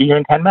 I need to be here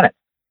in 10 minutes.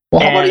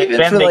 Well, how about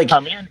even for like,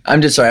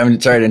 I'm sorry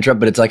to interrupt,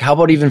 but it's like, how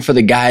about even for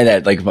the guy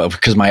that, like,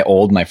 because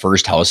my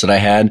first house that I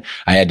had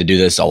to do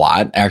this a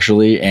lot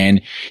actually.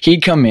 And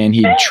he'd come in,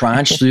 he'd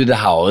tranche through the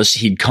house,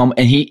 he'd come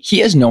and he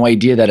has no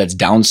idea that it's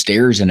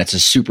downstairs and it's a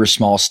super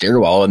small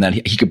stairwell and that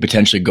he could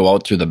potentially go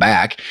out through the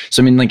back.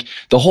 So, I mean, like,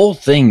 the whole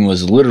thing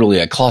was literally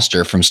a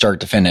cluster from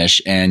start to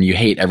finish, and you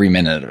hate every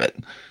minute of it.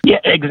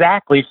 Yeah,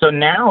 exactly. So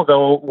now,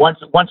 though, once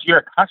you're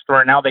a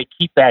customer, now they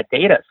keep that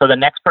data. So the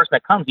next person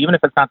that comes, even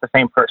if it's not the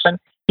same person,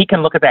 he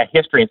can look at that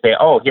history and say,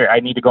 oh, here, I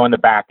need to go in the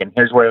back, and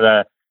here's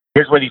where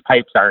these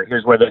pipes are.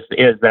 Here's where this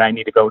is that I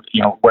need to go,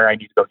 where I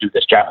need to go do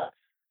this job.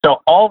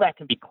 So all that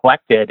can be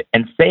collected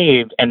and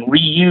saved and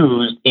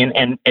reused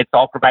and it's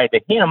all provided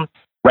to him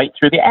right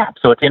through the app.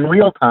 So it's in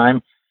real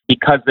time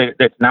because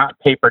it's not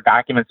paper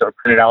documents that were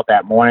printed out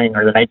that morning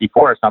or the night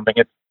before or something.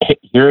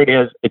 Here it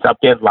is. It's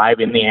updated live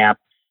in the app,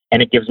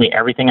 and it gives me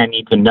everything I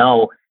need to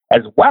know,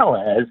 as well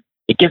as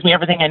it gives me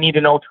everything I need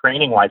to know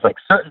training-wise, like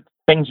certain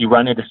things you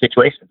run into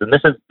situations. And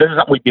this is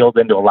something we build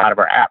into a lot of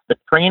our apps. The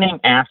training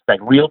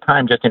aspect,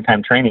 real-time,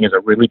 just-in-time training, is a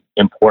really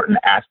important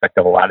aspect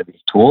of a lot of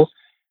these tools,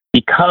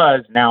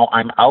 because now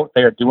I'm out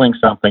there doing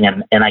something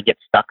and I get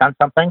stuck on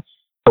something.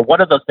 So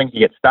what are those things you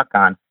get stuck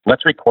on?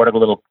 Let's record a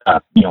little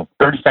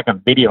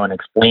 30-second video and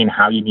explain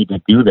how you need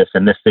to do this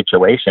in this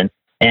situation.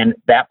 And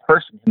that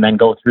person can then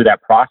go through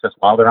that process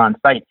while they're on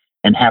site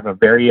and have a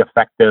very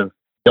effective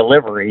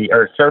delivery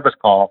or service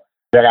call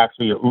that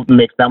actually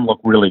makes them look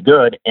really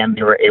good, and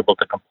they were able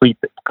to complete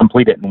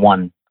it in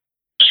one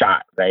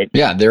shot, right?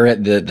 Yeah,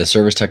 the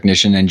service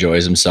technician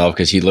enjoys himself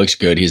because he looks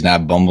good. He's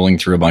not bumbling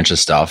through a bunch of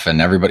stuff, and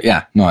everybody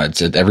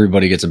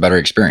gets a better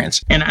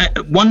experience. And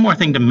one more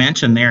thing to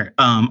mention there,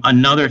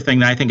 another thing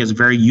that I think is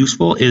very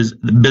useful is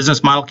the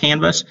business model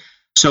canvas.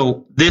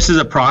 So this is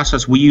a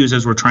process we use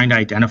as we're trying to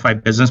identify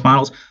business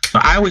models. So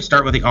I always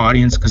start with the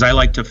audience because I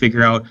like to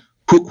figure out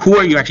who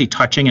are you actually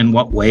touching in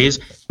what ways,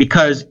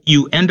 because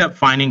you end up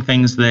finding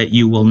things that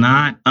you will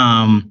not,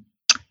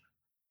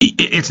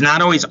 it's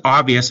not always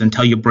obvious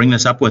until you bring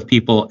this up with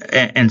people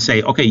and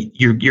say, okay,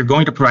 you're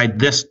going to provide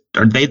this,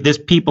 or these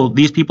people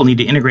need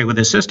to integrate with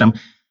this system.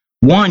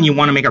 One, you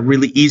want to make it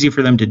really easy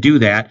for them to do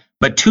that.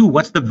 But two,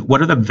 what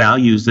are the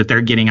values that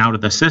they're getting out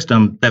of the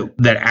system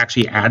that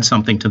actually add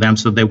something to them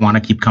so they want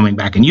to keep coming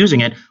back and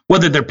using it,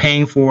 whether they're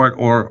paying for it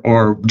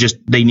or just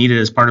they need it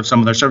as part of some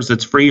of their service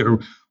that's free or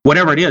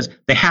whatever it is,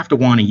 they have to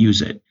want to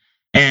use it.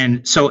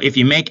 And so if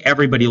you make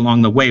everybody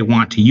along the way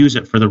want to use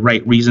it for the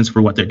right reasons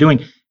for what they're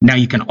doing, now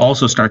you can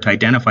also start to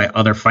identify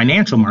other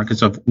financial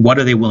markets of what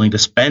are they willing to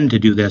spend to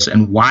do this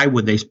and why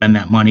would they spend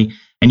that money.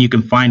 And you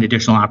can find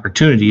additional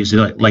opportunities,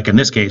 like in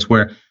this case,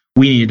 where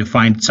we needed to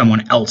find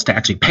someone else to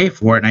actually pay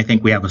for it. And I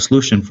think we have a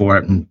solution for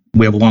it. And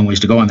we have a long ways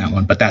to go on that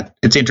one. But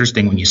it's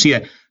interesting when you see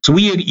it. So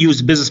we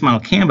use Business Model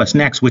Canvas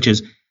next, which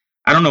is,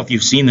 I don't know if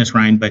you've seen this,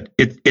 Ryan, but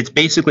it's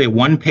basically a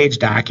one-page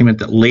document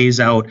that lays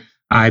out,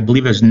 I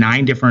believe there's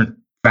 9 different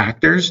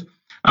factors.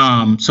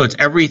 So it's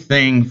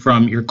everything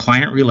from your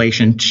client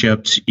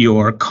relationships,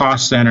 your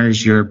cost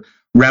centers, your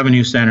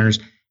revenue centers.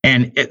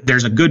 And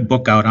there's a good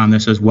book out on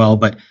this as well.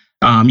 But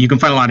you can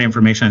find a lot of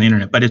information on the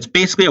internet, but it's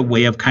basically a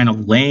way of kind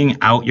of laying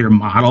out your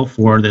model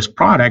for this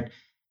product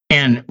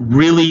and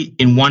really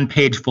in one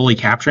page fully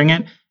capturing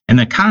it. And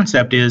the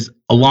concept is,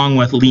 along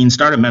with lean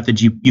startup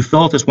methods, you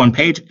fill out this one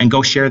page and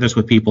go share this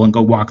with people and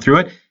go walk through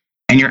it.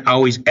 And you're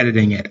always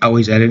editing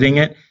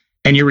it.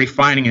 And you're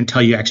refining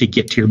until you actually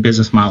get to your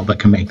business model that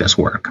can make this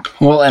work.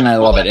 Well, and I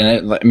love it.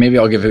 And maybe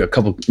I'll give you a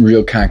couple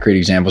real concrete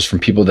examples from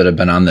people that have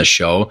been on the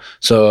show.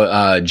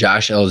 So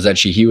Josh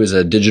Elzecchi, he was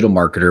a digital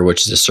marketer,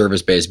 which is a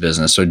service-based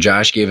business. So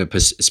Josh gave a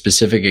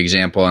specific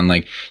example on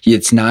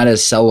it's not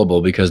as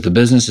sellable because the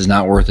business is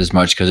not worth as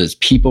much because it's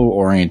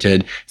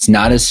people-oriented. It's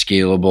not as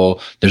scalable.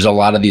 There's a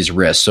lot of these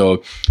risks.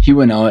 So he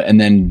went out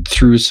and then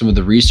through some of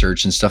the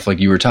research and stuff like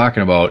you were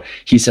talking about,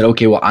 he said,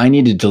 okay, well, I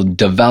needed to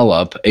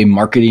develop a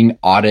marketing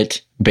audit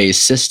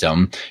based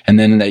system, and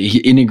then he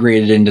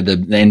integrated into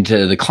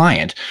the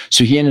client.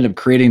 So he ended up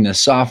creating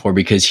this software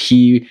because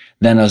he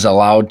then was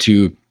allowed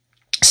to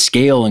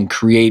scale and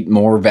create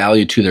more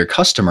value to their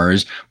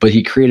customers, but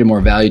he created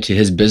more value to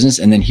his business,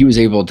 and then he was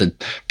able to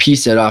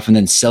piece that off and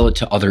then sell it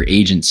to other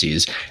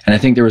agencies. And I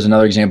think there was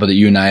another example that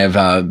you and I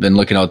have been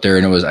looking out there,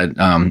 and it was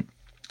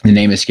the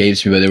name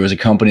escapes me, but there was a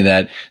company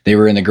that they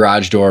were in the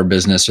garage door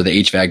business or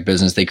the HVAC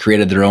business. They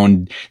created their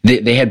own,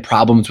 they had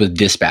problems with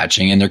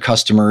dispatching and their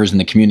customers and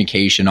the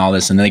communication, all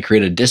this. And then they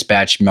created a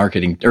dispatch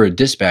marketing or a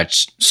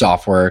dispatch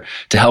software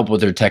to help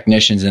with their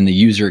technicians and the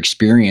user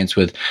experience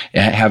with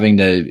having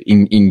to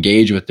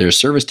engage with their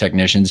service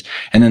technicians.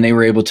 And then they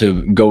were able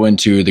to go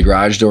into the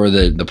garage door,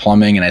 the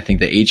plumbing, and I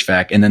think the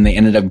HVAC. And then they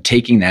ended up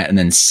taking that and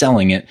then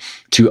selling it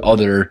to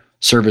other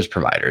service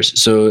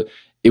providers. So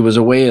it was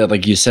a way that,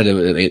 like you said,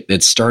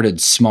 it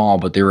started small,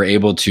 but they were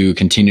able to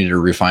continue to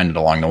refine it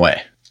along the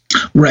way.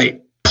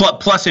 Right.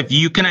 Plus, if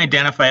you can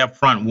identify up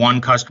front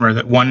one customer,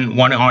 that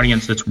one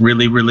audience that's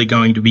really, really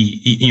going to be,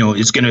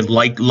 is going to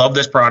love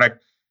this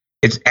product,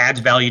 it adds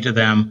value to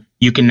them,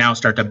 you can now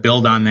start to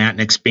build on that and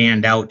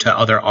expand out to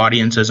other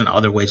audiences and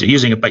other ways of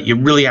using it. But you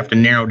really have to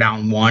narrow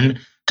down one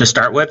to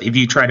start with. If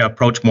you try to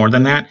approach more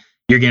than that,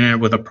 you're going to end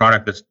up with a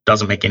product that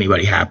doesn't make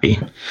anybody happy.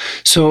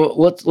 So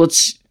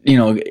let's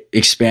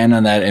expand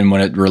on that and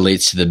when it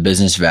relates to the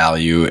business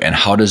value and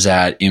how does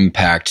that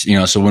impact,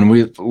 so when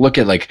we look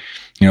at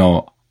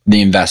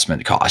the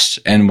investment cost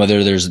and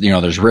whether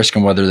there's risk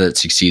and whether that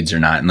succeeds or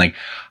not. And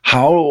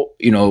how,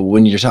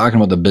 when you're talking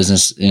about the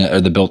business or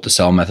the built to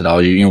sell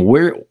methodology,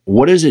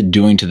 what is it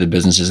doing to the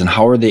businesses and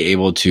how are they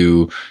able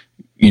to,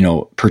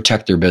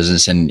 protect their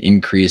business and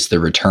increase the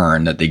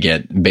return that they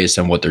get based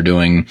on what they're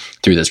doing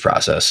through this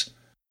process?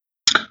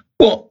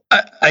 Well,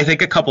 I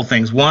think a couple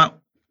things. One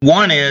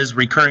is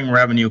recurring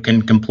revenue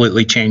can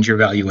completely change your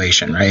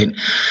valuation, right?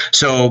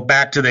 So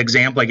back to the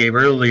example I gave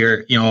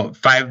earlier,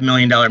 $5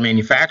 million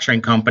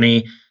manufacturing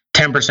company,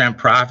 10%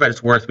 profit,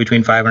 it's worth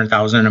between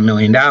 $500,000 and $1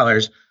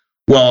 million.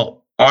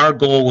 Well, our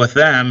goal with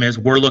them is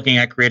we're looking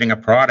at creating a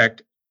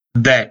product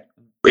that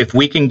if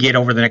we can get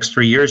over the next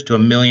 3 years to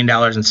 $1 million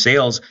in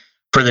sales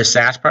for the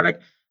SaaS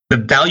product,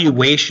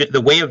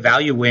 the way of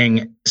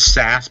valuing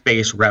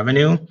SaaS-based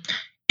revenue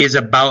is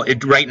about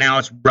it right now.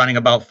 It's running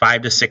about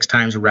 5 to 6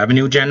 times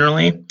revenue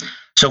generally.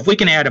 So if we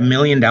can add $1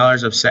 million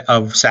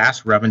of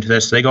SaaS revenue to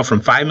this, they go from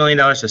 $5 million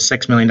to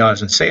 $6 million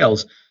in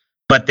sales,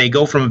 but they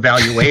go from a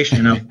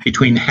valuation of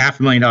between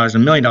 $500,000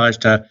 and $1 million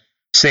to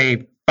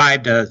say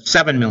 $5 to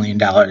 $7 million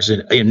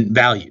in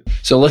value.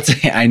 So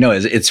I know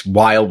it's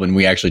wild when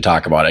we actually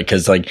talk about it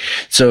because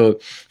so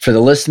for the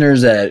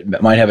listeners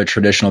that might have a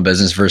traditional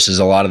business versus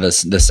a lot of the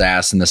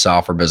SaaS and the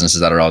software businesses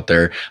that are out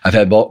there, I've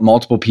had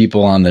multiple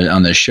people on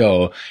the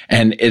show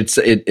and it's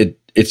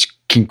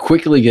can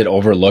quickly get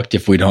overlooked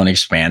if we don't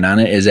expand on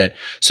it is that,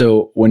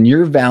 so when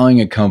you're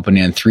valuing a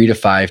company on 3 to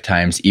 5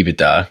 times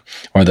EBITDA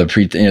or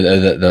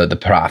the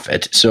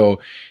profit, so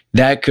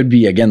that could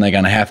be, again, like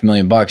on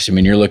 $500,000. I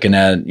mean, you're looking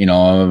at,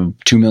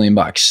 $2 million.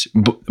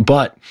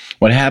 But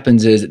what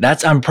happens is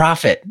that's on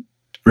profit,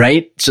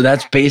 right? So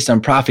that's based on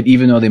profit,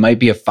 even though they might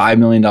be a $5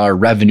 million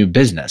revenue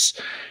business.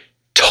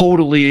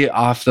 Totally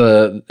off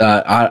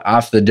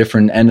the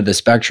different end of the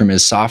spectrum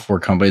is software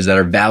companies that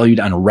are valued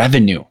on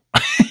revenue.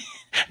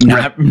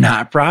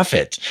 Not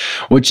profit,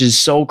 which is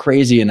so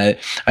crazy. And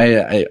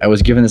I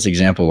was given this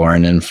example,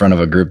 Lauren, in front of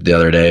a group the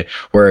other day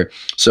where,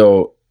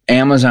 so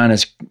Amazon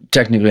is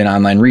technically an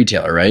online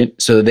retailer, right?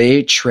 So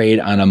they trade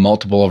on a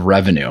multiple of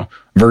revenue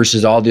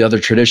versus all the other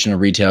traditional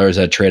retailers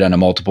that trade on a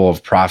multiple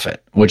of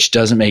profit, which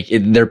doesn't make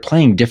it, they're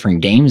playing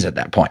different games at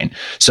that point.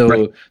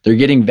 So they're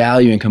getting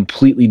value in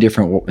completely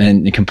different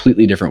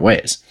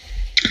ways.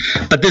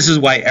 But this is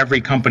why every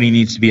company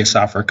needs to be a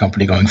software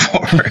company going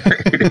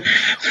forward.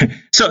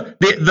 So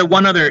the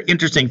one other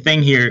interesting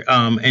thing here,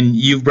 and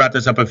you've brought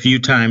this up a few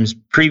times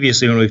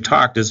previously when we've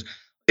talked, is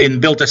in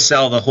Built to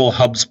Sell, the whole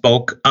hub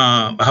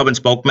and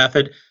spoke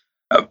method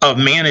of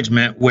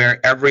management,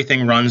 where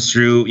everything runs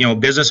through,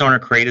 business owner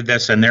created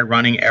this and they're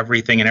running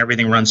everything and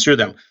everything runs through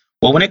them.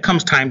 Well, when it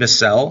comes time to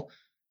sell,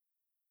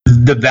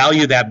 the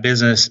value of that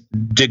business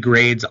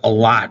degrades a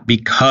lot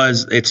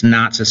because it's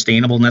not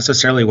sustainable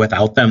necessarily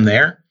without them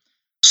there.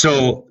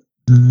 So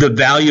the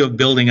value of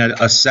building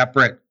a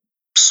separate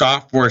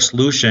software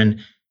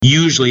solution,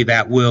 usually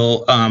that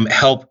will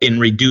help in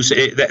reduce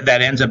it.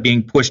 That ends up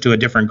being pushed to a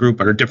different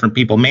group or different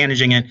people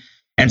managing it.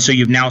 And so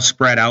you've now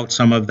spread out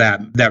some of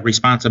that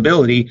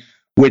responsibility,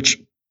 which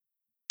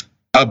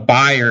a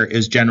buyer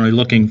is generally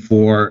looking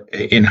for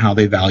in how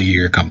they value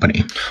your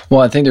company.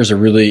 Well, I think there's a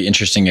really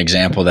interesting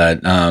example that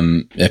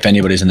if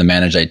anybody's in the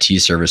managed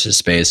IT services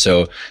space,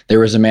 so there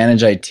was a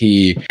managed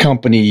IT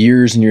company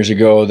years and years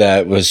ago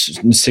that was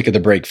sick of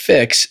the break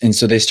fix. And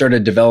so they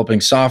started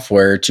developing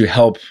software to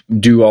help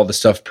do all the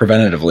stuff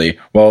preventatively.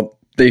 Well,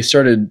 they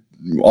started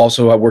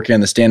also working on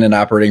the standard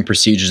operating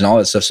procedures and all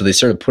that stuff. So they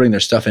started putting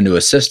their stuff into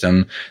a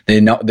system. They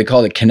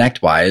called it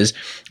ConnectWise,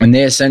 and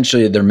they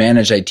essentially, their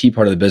managed IT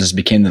part of the business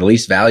became the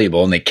least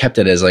valuable, and they kept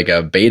it as like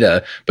a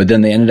beta. But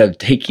then they ended up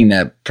taking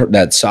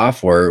that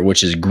software, which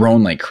has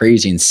grown like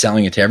crazy, and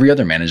selling it to every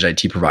other managed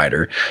IT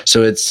provider.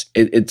 So it's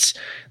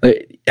and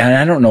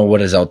I don't know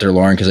what is out there,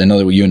 Lauren, because I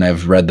know that you and I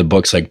have read the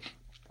books like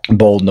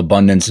Bold and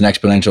Abundance and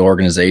Exponential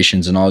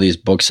Organizations and all these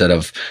books that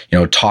have,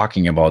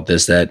 talking about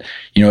this, that,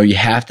 you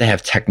have to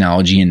have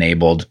technology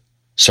enabled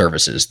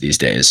services these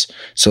days.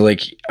 So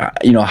like,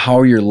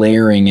 how you're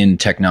layering in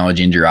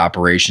technology into your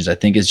operations, I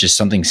think is just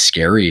something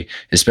scary,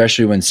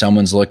 especially when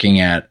someone's looking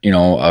at,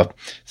 a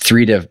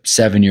 3 to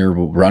 7 year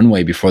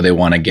runway before they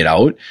want to get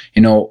out.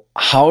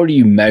 How do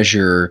you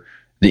measure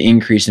the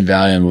increase in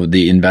value and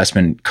the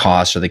investment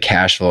cost or the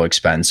cash flow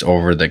expense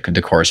over the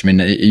course? I mean,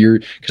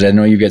 because I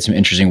know you've got some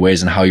interesting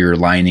ways in how you're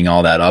lining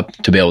all that up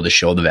to be able to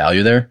show the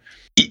value there.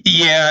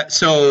 Yeah.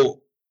 So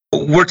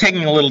we're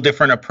taking a little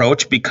different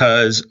approach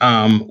because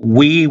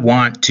we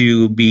want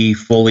to be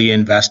fully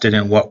invested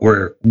in what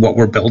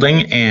we're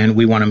building, and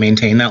we want to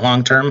maintain that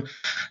long term.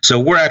 So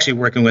we're actually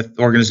working with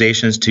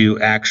organizations to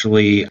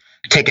actually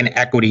take an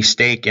equity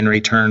stake in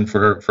return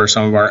for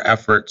some of our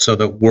efforts, so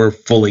that we're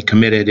fully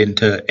committed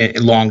into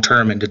long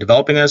term into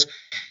developing this,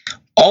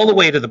 all the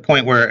way to the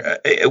point where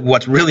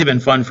what's really been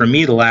fun for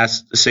me the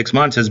last 6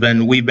 months has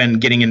been, we've been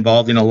getting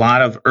involved in a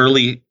lot of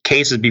early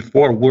cases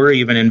before we're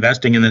even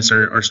investing in this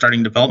or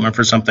starting development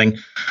for something.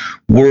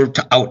 We're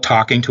out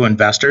talking to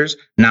investors,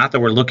 not that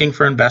we're looking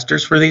for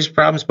investors for these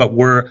problems, but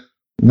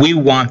we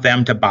want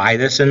them to buy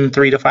this in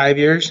 3 to 5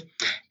 years.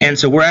 And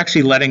so we're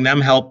actually letting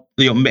them help.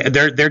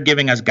 They're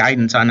giving us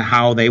guidance on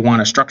how they want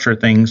to structure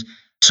things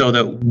so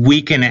that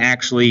we can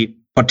actually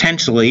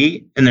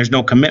potentially, and there's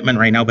no commitment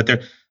right now, but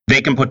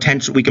we can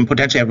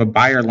potentially have a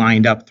buyer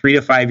lined up 3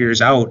 to 5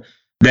 years out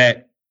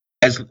that,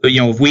 as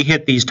if we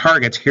hit these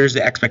targets, here's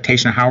the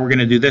expectation of how we're going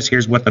to do this,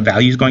 here's what the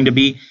value is going to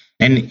be,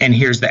 and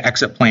here's the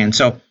exit plan.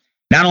 So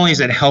not only is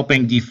it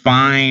helping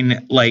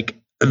define like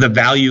the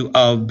value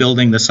of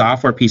building the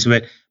software piece of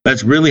it, but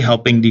it's really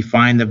helping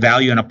define the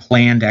value and a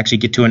plan to actually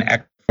get to an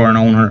exit for an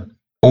owner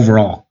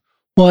overall.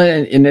 Well,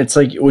 and it's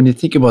like when you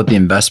think about the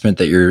investment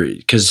that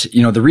because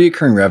the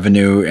recurring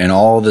revenue and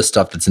all the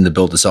stuff that's in the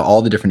Built to Sell,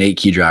 all the different 8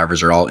 key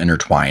drivers are all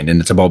intertwined,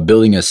 and it's about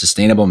building a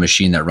sustainable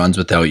machine that runs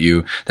without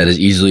you, that is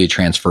easily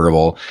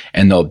transferable,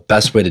 and the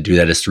best way to do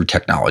that is through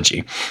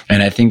technology.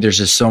 And I think there's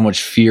just so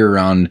much fear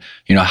around,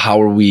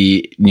 how are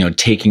we,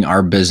 taking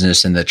our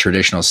business in the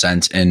traditional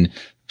sense and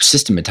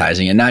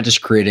systematizing and not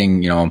just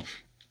creating,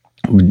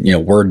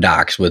 Word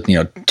docs with,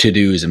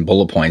 to-dos and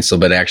bullet points,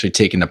 but actually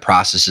taking the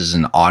processes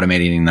and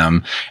automating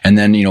them. And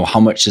then, how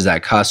much does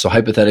that cost? So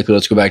hypothetically,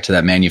 let's go back to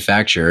that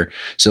manufacturer.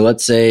 So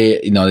let's say,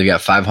 they've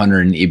got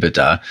 500 in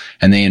EBITDA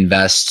and they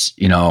invest,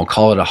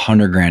 call it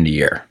 $100,000 a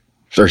year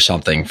or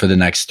something for the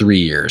next 3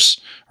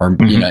 years, or,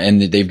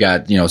 and they've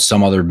got,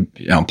 some other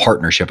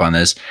partnership on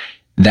this.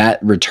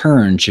 that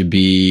return should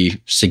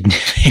be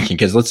significant,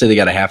 because let's say they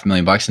got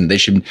 $500,000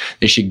 and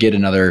they should get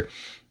another,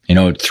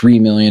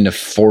 $3 million to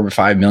 $4 or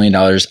 $5 million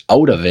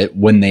out of it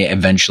when they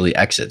eventually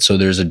exit. So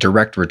there's a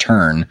direct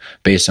return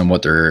based on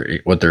what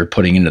they're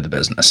putting into the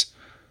business.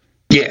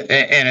 Yeah,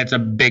 and it's a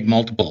big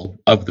multiple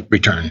of the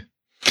return.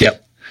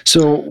 Yep.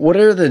 So what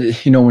are the,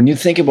 when you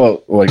think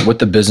about like what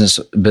the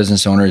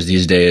business owners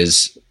these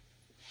days,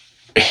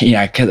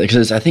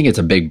 because I think it's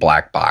a big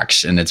black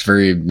box and it's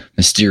very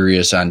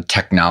mysterious on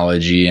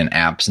technology and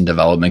apps and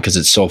development, because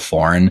it's so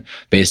foreign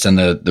based on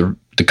the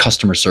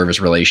customer service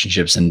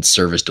relationships and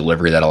service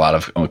delivery that a lot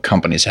of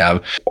companies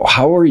have.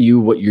 How are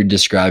what you're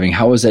describing,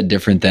 how is that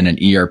different than an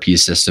ERP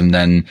system,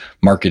 than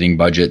marketing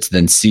budgets,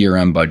 than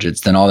CRM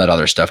budgets, than all that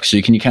other stuff?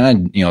 So can you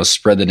kind of,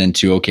 spread that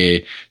into,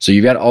 okay, so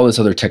you've got all this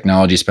other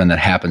technology spend that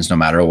happens no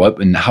matter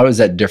what, and how does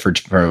that differ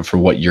for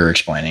what you're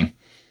explaining?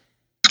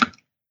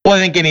 Well, I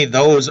think any of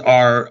those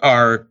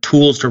are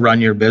tools to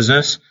run your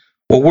business.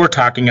 What we're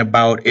talking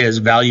about is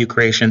value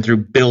creation through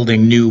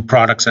building new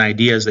products and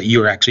ideas that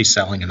you're actually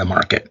selling in the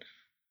market.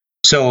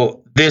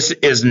 So this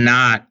is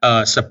not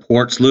a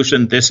support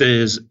solution. This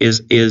is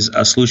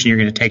a solution you're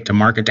going to take to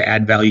market to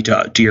add value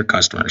to your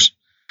customers.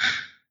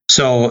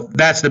 So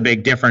that's the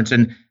big difference.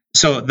 And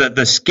so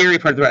the scary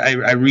part,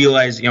 I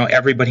realize,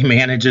 everybody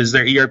manages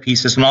their ERP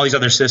system, all these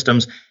other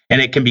systems,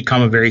 and it can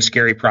become a very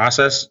scary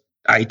process.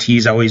 IT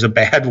is always a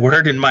bad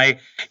word in my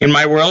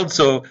world.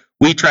 So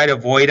we try to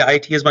avoid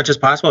IT as much as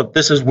possible.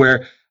 This is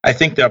where I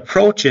think the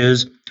approach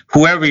is,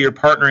 whoever you're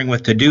partnering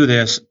with to do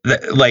this,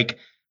 like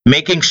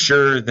making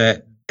sure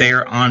that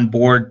they're on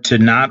board to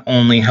not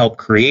only help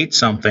create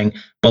something,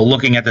 but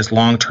looking at this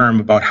long term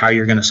about how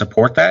you're going to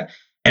support that,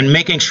 and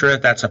making sure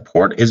that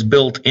support is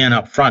built in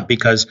up front.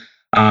 Because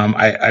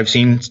I've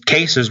seen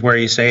cases where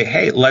you say,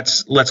 hey,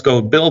 let's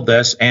go build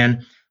this,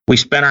 and we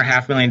spent our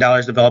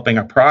 $500,000 developing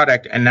a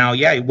product, and now,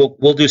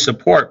 we'll do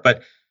support,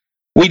 but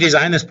we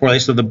designed this poorly,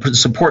 so the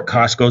support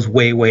cost goes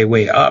way, way,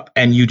 way up,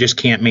 and you just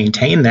can't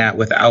maintain that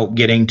without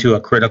getting to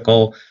a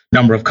critical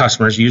number of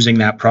customers using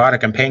that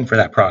product and paying for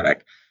that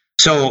product.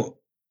 So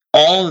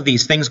all of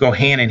these things go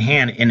hand in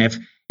hand, and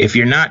if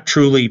you're not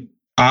truly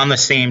on the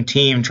same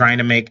team trying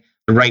to make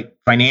the right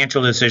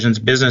financial decisions,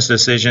 business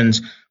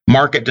decisions,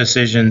 market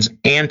decisions,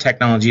 and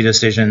technology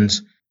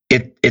decisions,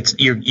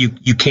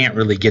 you can't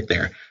really get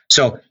there.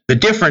 So the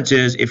difference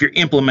is, if you're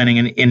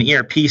implementing an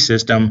ERP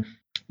system,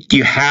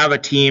 you have a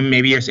team,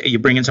 maybe you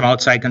bring in some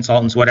outside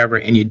consultants, whatever,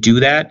 and you do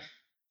that.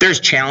 There's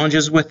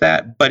challenges with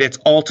that, but it's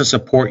all to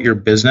support your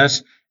business.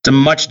 It's a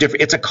much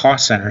different, it's a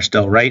cost center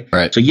still, right?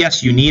 So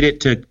yes, you need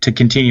it to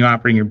continue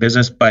operating your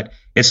business, but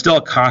it's still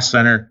a cost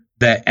center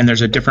and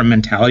there's a different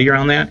mentality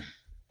around that.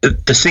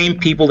 The same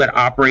people that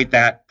operate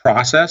that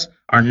process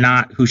are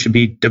not who should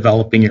be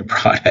developing your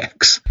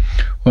products.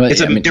 Well,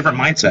 it's a different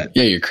mindset.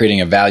 Yeah, you're creating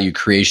a value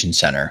creation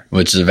center,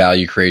 which is a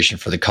value creation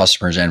for the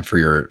customers and for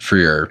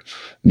your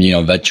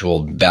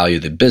eventual value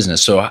of the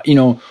business. So,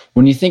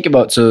 when you think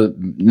about, some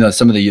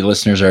of the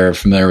listeners are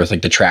familiar with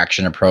like the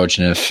traction approach,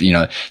 and if, you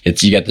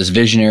got this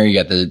visionary,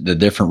 you got the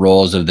different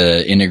roles of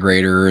the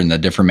integrator and the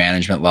different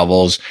management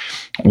levels.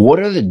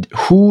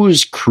 Who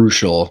is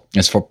crucial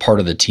as for part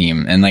of the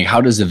team, and like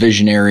how does the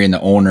visionary and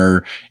the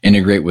owner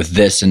integrate with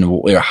this, and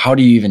how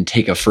do you even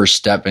take a first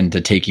step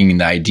into taking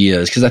the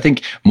ideas? Because I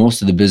think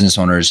most of the business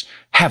owners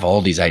have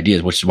all these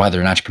ideas, which is why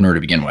they're an entrepreneur to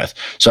begin with.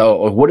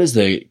 So what is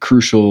the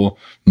crucial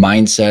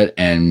mindset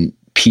and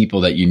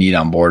people that you need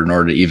on board in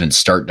order to even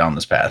start down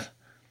this path?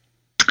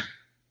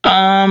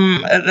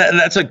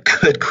 That's a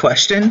good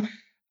question.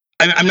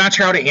 I'm not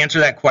sure how to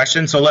answer that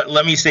question. So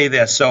let me say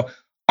this. So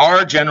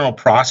our general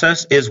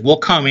process is we'll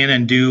come in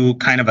and do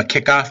kind of a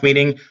kickoff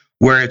meeting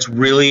where it's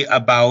really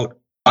about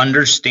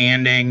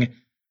understanding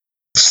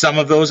some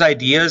of those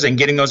ideas and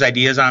getting those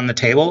ideas on the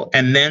table,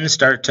 and then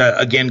start to,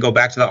 again, go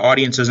back to the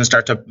audiences and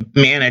start to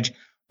manage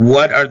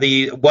what of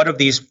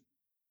these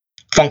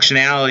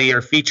functionality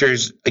or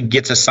features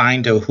gets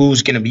assigned to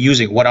who's going to be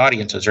using what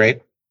audiences,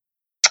 right?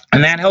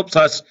 And that helps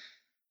us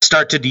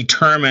start to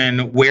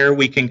determine where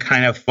we can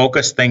kind of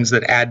focus things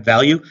that add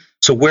value.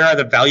 So where are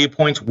the value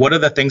points? What are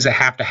the things that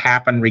have to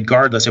happen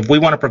regardless? If we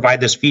want to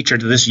provide this feature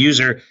to this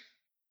user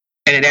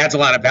and it adds a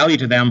lot of value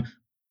to them,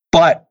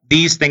 but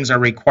these things are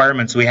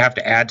requirements we have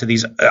to add to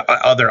these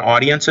other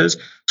audiences.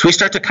 So we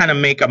start to kind of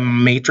make a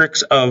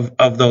matrix of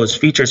those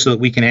features so that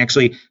we can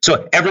actually,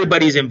 so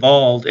everybody's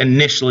involved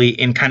initially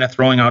in kind of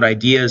throwing out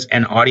ideas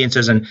and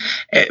audiences, and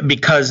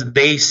because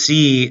they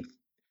see,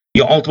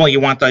 ultimately you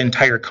want the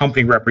entire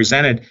company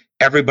represented,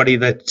 everybody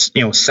that's,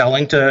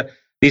 selling to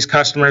these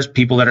customers,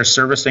 people that are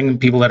servicing,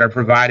 people that are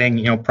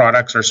providing,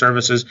 products or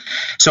services.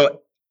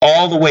 So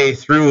all the way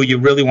through, you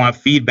really want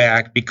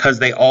feedback because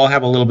they all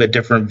have a little bit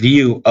different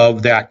view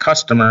of that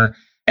customer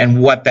and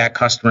what that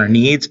customer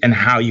needs and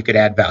how you could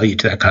add value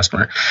to that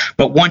customer.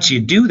 But once you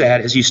do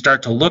that, as you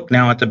start to look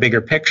now at the bigger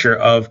picture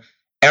of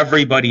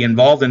everybody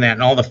involved in that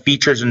and all the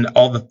features and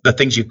all the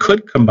things you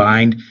could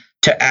combine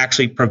to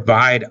actually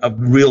provide a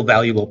real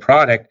valuable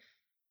product,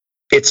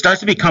 it starts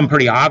to become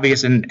pretty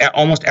obvious. And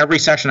almost every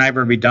session I've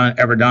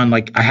ever done,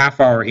 like a half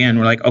hour in,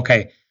 we're like,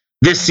 okay,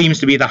 this seems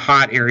to be the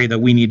hot area that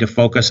we need to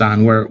focus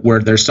on, where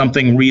there's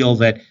something real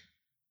that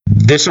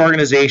this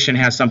organization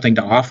has something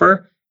to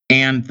offer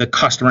and the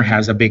customer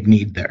has a big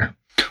need there.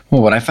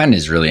 Well, what I find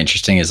is really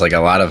interesting is like a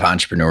lot of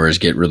entrepreneurs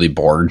get really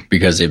bored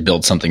because they've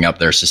built something up,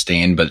 they're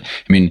sustained. But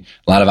I mean,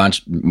 a lot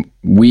of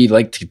we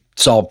like to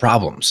solve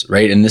problems,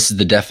 right? And this is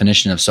the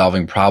definition of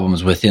solving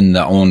problems within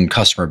the own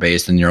customer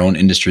base and your own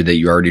industry that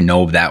you already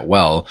know that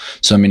well.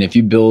 So, I mean, if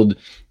you build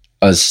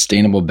a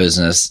sustainable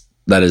business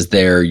that is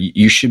there,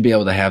 you should be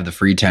able to have the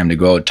free time to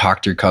go out,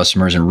 talk to your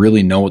customers and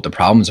really know what the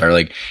problems are.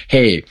 Like,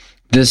 hey,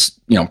 this,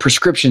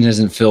 prescription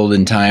isn't filled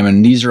in time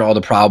and these are all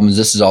the problems.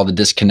 This is all the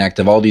disconnect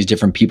of all these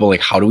different people. Like,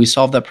 how do we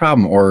solve that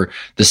problem? Or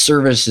the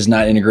service is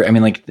not integrated. I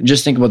mean, like,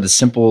 just think about the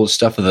simple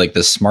stuff of like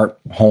the smart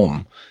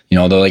home.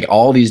 They're like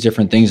all these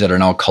different things that are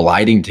now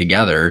colliding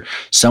together.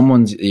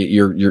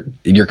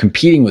 You're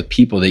competing with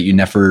people that you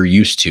never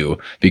used to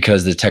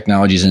because the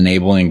technology is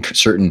enabling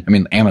certain,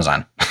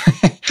 Amazon.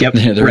 Yep.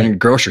 They're in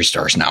grocery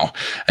stores now.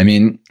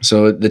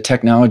 So the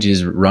technology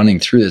is running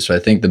through this. So I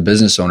think the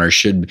business owner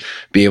should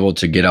be able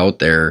to get out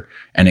there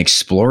and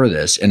explore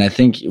this. And I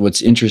think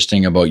what's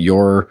interesting about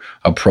your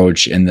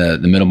approach in the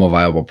minimal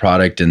viable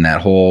product and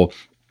that whole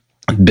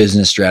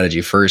business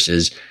strategy first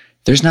is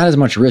there's not as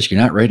much risk. You're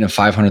not writing a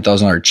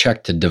 $500,000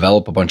 check to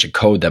develop a bunch of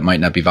code that might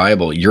not be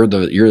viable. You're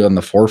on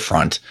the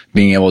forefront,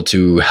 being able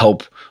to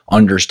help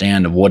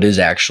understand what is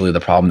actually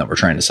the problem that we're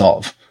trying to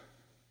solve.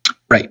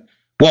 Right.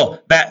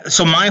 Well,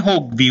 so my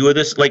whole view of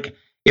this, like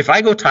if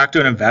I go talk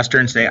to an investor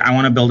and say, I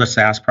want to build a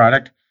SaaS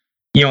product,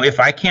 if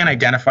I can't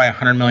identify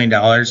 $100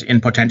 million in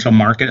potential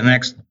market in the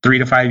next 3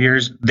 to 5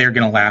 years, they're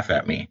going to laugh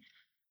at me.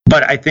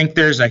 But I think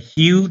there's a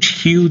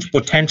huge, huge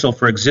potential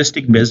for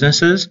existing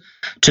businesses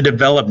to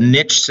develop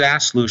niche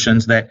SaaS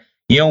solutions that,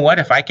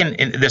 if I can,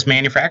 in this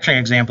manufacturing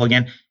example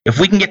again, if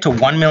we can get to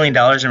 $1 million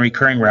in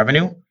recurring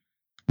revenue,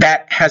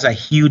 that has a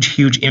huge,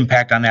 huge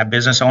impact on that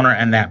business owner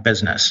and that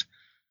business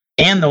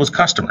and those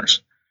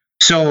customers.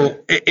 So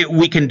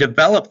we can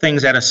develop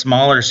things at a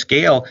smaller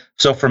scale.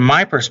 So from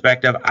my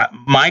perspective,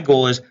 my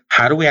goal is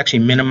how do we actually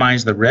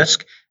minimize the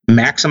risk,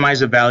 maximize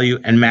the value,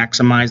 and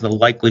maximize the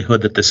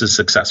likelihood that this is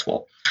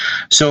successful.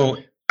 So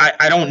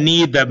I don't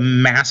need the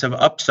massive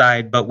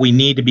upside, but we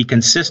need to be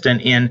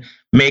consistent in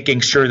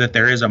making sure that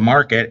there is a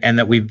market and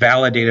that we've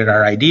validated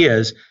our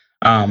ideas.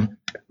 My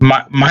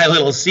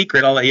little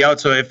secret, I'll let you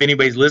out. So if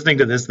anybody's listening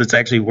to this, that's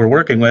actually we're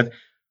working with,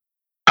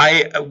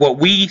 what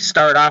we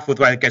start off with,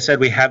 like I said,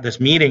 we have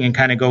this meeting and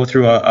kind of go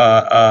through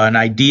an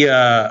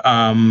idea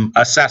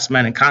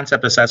assessment and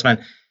concept assessment,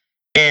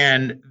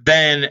 and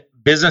then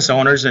business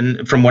owners,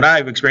 and from what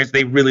I've experienced,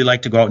 they really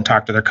like to go out and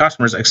talk to their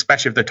customers,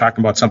 especially if they're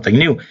talking about something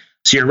new.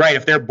 So you're right,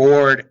 if they're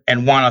bored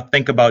and want to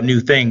think about new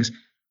things,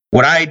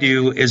 what I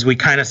do is we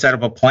kind of set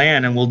up a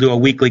plan and we'll do a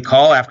weekly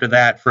call after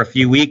that for a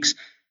few weeks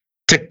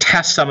to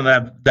test some of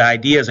the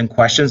ideas and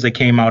questions that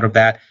came out of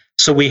that.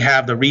 So we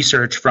have the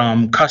research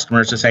from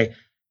customers to say,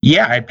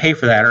 yeah, I'd pay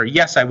for that, or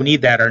yes, I would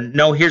need that, or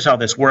no, here's how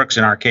this works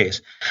in our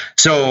case.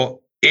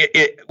 So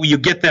you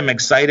get them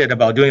excited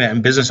about doing that,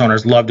 and business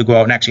owners love to go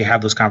out and actually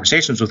have those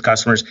conversations with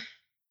customers.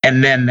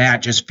 And then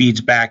that just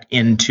feeds back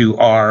into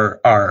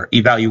our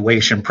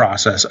evaluation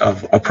process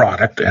of a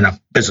product and a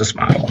business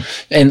model.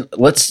 And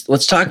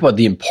let's talk about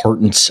the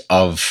importance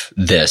of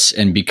this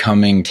and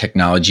becoming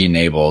technology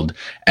enabled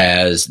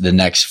as the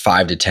next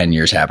 5 to 10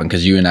 years happen.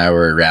 Because you and I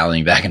were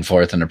rallying back and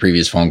forth on a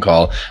previous phone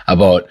call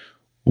about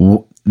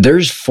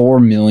there's 4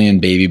 million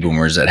baby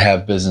boomers that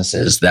have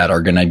businesses that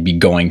are going to be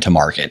going to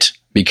market.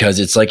 Because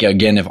it's like,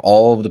 again, if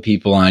all of the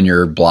people on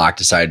your block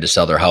decided to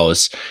sell their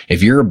house,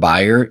 if you're a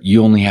buyer,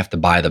 you only have to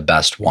buy the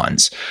best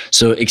ones.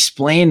 So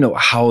explain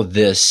how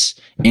this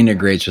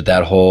integrates with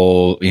that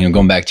whole,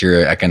 going back to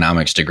your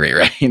economics degree,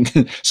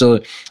 right?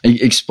 So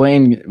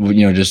explain,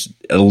 just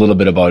a little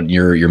bit about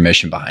your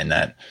mission behind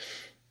that.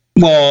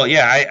 Well,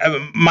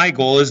 yeah, my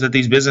goal is that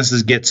these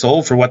businesses get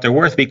sold for what they're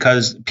worth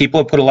because people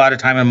have put a lot of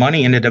time and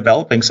money into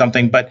developing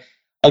something, but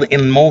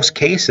in most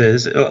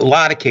cases, a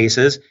lot of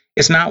cases,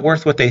 it's not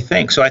worth what they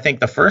think. So I think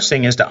the first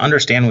thing is to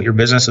understand what your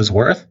business is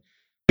worth,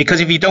 because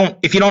if you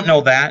don't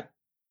know that,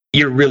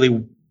 you're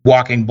really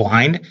walking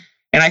blind.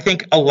 And I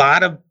think a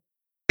lot of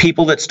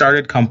people that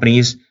started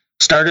companies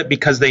started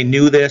because they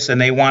knew this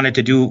and they wanted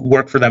to do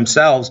work for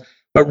themselves,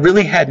 but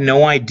really had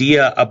no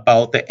idea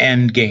about the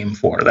end game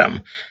for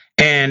them.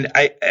 And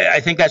I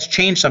think that's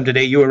changed some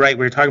today. You were right.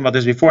 We were talking about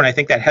this before, and I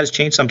think that has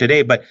changed some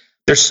today. But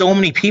there's so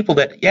many people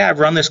that, I've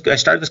run this. I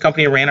started this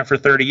company and ran it for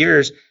 30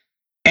 years.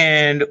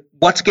 And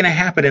what's going to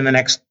happen in the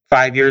next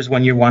 5 years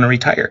when you want to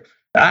retire?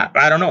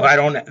 I don't know.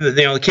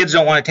 The kids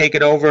don't want to take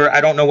it over.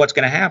 I don't know what's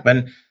going to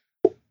happen.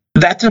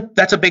 That's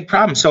a big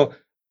problem. So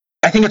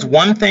I think it's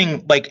one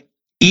thing, like,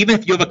 even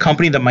if you have a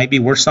company that might be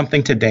worth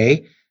something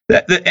today,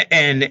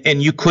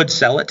 and you could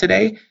sell it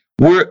today,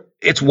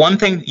 it's one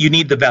thing, you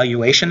need the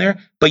valuation there,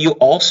 but you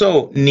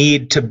also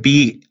need to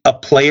be a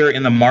player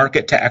in the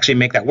market to actually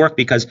make that work.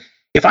 Because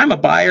if I'm a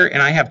buyer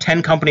and I have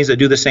 10 companies that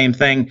do the same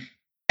thing,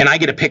 and I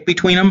get to pick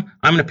between them,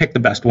 I'm going to pick the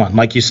best one,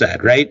 like you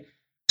said, right?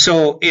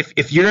 So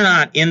if you're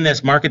not in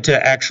this market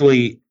to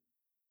actually,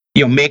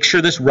 make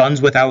sure this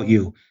runs without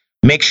you,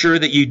 make sure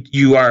that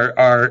you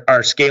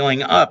are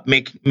scaling up,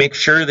 make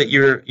sure that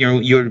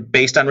you're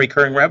based on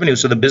recurring revenue,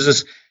 so the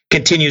business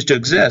continues to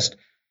exist.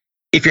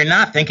 If you're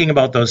not thinking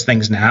about those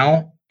things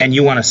now, and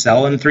you want to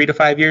sell in 3 to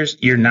 5 years,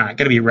 you're not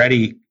going to be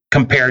ready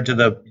compared to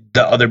the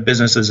other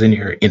businesses in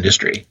your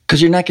industry.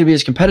 Because you're not going to be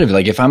as competitive.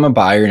 Like if I'm a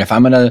buyer and if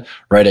I'm going to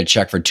write a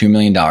check for $2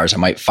 million, I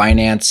might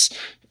finance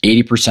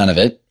 80% of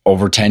it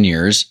over 10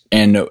 years.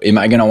 And am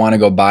I going to want to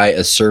go buy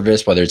a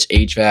service, whether it's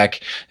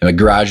HVAC, a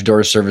garage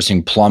door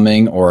servicing,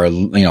 plumbing, or a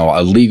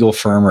legal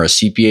firm or a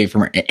CPA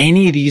firm,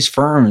 any of these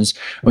firms,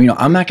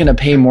 I'm not going to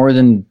pay more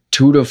than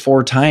 2 to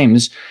 4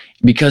 times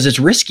because it's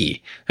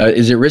risky.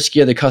 Is it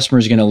risky? Are the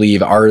customers going to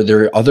leave? Are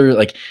there other,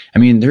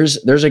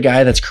 there's a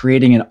guy that's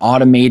creating an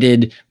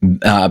automated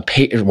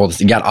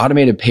he got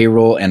automated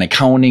payroll and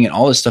accounting and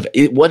all this stuff.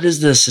 What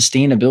is the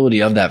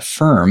sustainability of that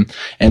firm?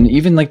 And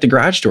even like the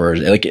garage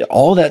doors, like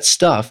all that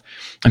stuff.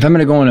 If I'm going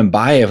to go in and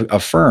buy a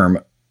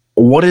firm,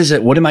 what is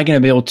it? What am I going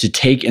to be able to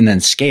take and then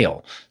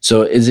scale?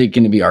 So is it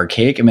going to be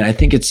archaic? I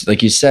think it's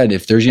like you said,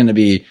 if there's going to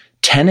be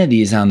 10 of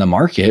these on the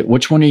market,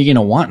 which one are you going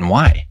to want and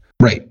why?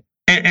 Right.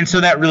 And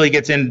so that really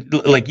gets in,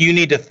 like, you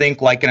need to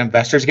think like an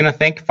investor is going to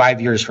think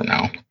 5 years from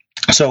now.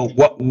 So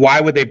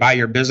why would they buy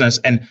your business,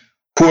 and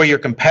who are your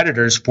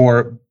competitors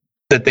for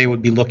that they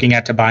would be looking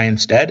at to buy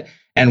instead,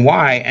 and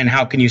why, and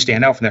how can you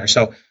stand out from there?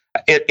 So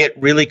it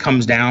really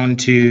comes down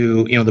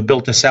to, the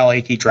built to sell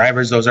AT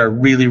drivers. Those are a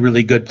really,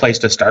 really good place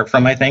to start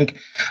from, I think.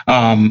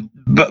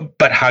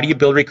 But how do you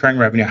build recurring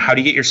revenue? How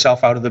do you get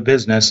yourself out of the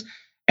business?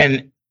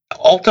 And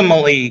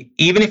ultimately,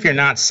 even if you're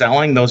not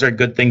selling, those are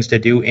good things to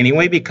do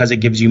anyway, because it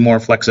gives you more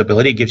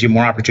flexibility, it gives you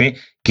more opportunity,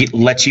 it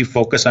lets you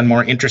focus on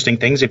more interesting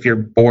things. If you're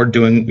bored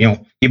doing,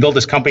 you build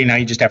this company, now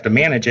you just have to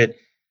manage it.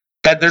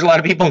 There's a lot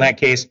of people in that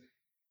case,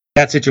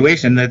 that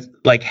situation, that's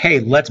like, hey,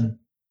 let's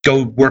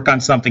go work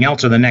on something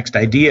else or the next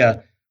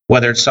idea,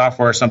 whether it's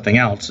software or something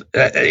else.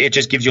 It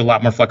just gives you a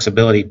lot more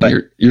flexibility. But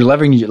you're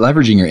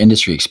leveraging your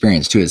industry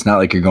experience too. It's not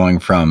like you're going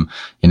from,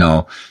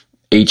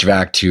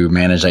 HVAC to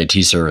managed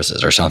IT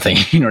services or something.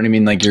 You know what I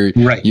mean? Like you're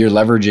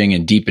leveraging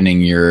and deepening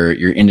your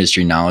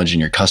industry knowledge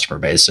and your customer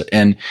base.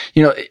 And,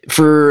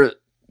 for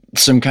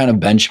some kind of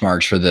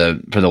benchmarks for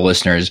the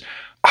listeners,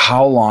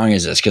 how long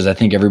is this? Because I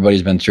think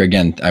everybody's been through,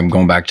 again, I'm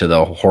going back to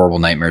the horrible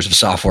nightmares of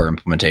software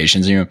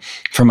implementations,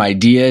 from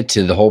idea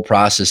to the whole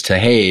process to,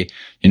 hey,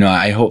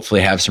 I hopefully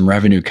have some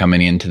revenue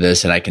coming into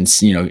this and I can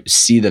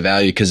see the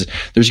value, because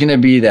there's going to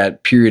be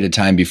that period of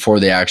time before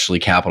they actually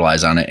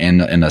capitalize on it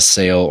in a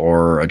sale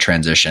or a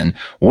transition.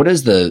 What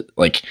is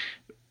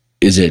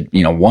is it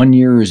 1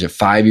 year? Is it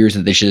 5 years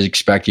that they should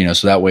expect?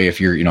 So that way,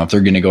 if you're if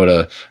they're going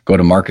to go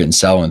to market and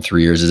sell in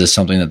 3 years, is this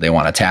something that they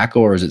want to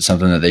tackle, or is it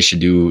something that they should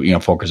do?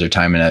 Focus their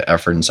time and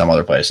effort in some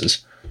other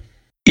places.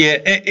 Yeah,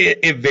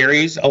 it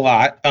varies a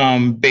lot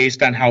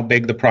based on how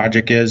big the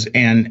project is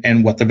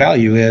and what the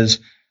value is.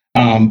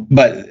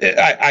 But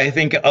I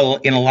think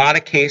in a lot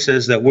of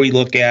cases that we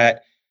look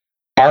at,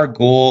 our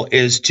goal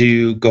is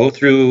to go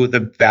through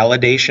the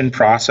validation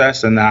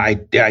process and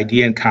the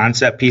idea and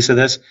concept piece of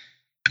this.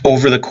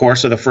 Over the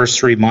course of the first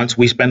 3 months,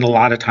 we spend a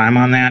lot of time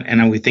on that,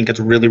 and we think it's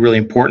really, really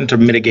important to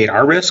mitigate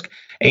our risk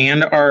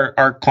and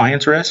our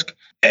clients' risk.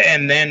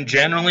 And then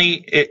generally,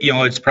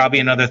 it's probably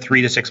another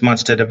 3 to 6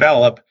 months to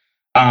develop.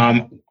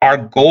 Our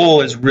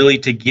goal is really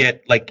to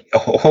get,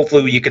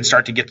 hopefully you can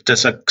start to get to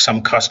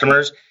some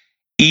customers,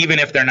 even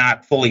if they're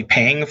not fully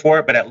paying for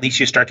it, but at least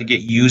you start to get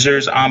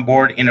users on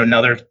board in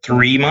another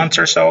 3 months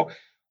or so.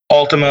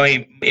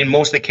 Ultimately, in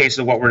most of the cases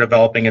of what we're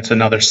developing, it's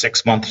another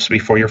 6 months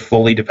before you're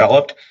fully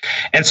developed.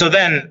 And so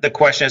then the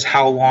question is,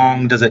 how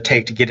long does it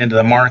take to get into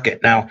the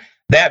market? Now,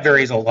 that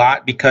varies a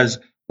lot, because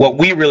what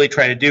we really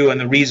try to do, and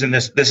the reason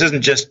this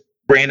isn't just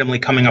randomly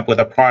coming up with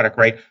a product,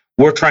 right?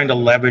 We're trying to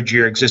leverage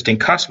your existing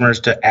customers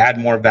to add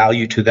more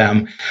value to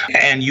them,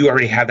 and you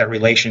already have that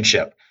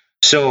relationship.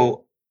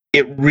 So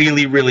it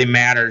really, really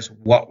matters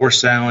what we're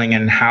selling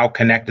and how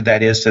connected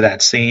that is to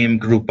that same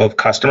group of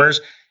customers,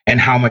 and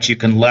how much you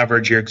can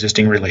leverage your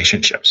existing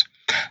relationships.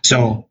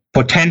 So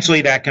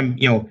potentially that can,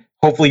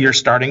 hopefully you're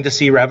starting to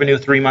see revenue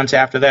 3 months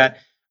after that.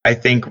 I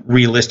think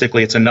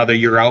realistically it's another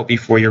year out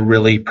before you're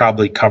really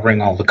probably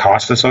covering all the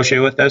costs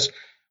associated with this.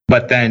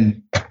 But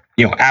then,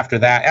 after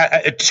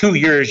that, at 2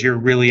 years, you're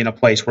really in a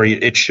place where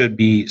it should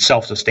be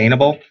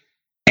self-sustainable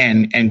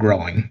and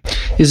growing.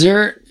 Is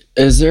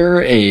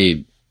there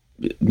a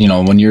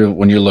when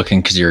you're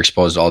looking, because you're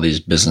exposed to all these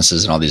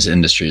businesses and all these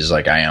industries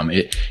like I am,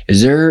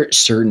 is there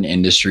certain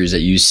industries that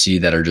you see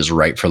that are just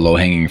ripe for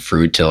low-hanging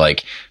fruit to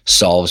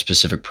solve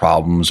specific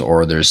problems,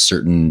 or there's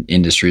certain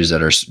industries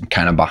that are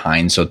kind of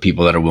behind, so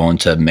people that are willing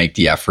to make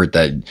the effort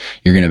that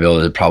you're going to be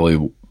able to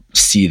probably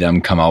see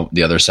them come out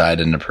the other side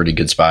in a pretty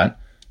good spot?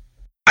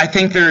 I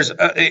think there's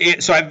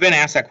so I've been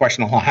asked that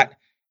question a lot,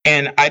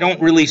 and I don't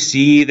really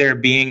see there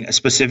being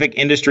specific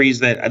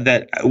industries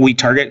that we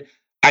target.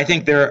 I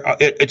think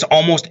it's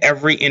almost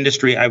every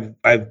industry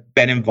I've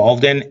been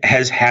involved in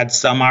has had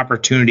some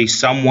opportunity,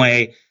 some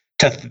way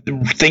to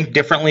think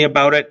differently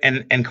about it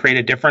and create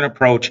a different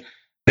approach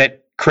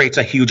that creates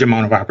a huge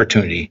amount of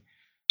opportunity.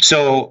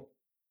 So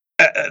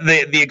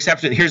the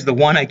exception, here's the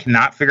one I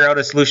cannot figure out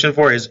a solution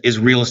for is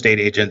real estate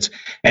agents.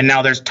 And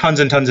now there's tons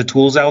and tons of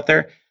tools out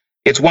there.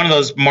 It's one of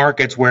those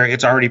markets where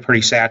it's already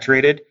pretty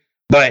saturated,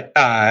 but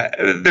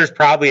there's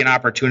probably an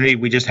opportunity.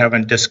 We just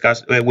haven't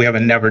discussed. We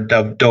haven't never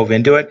dove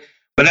into it.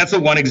 But that's the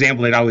one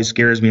example that always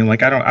scares me. I'm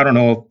like, I don't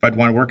know if I'd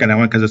want to work on that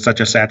one because it's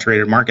such a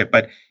saturated market.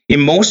 But in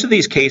most of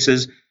these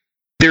cases,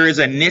 there is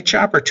a niche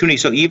opportunity.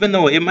 So even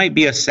though it might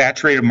be a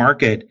saturated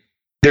market,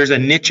 there's a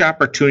niche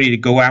opportunity to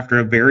go after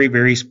a very,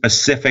 very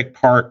specific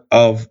part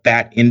of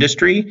that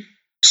industry.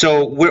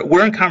 So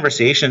we're in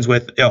conversations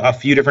with a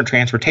few different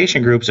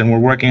transportation groups, and we're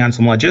working on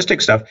some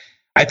logistics stuff.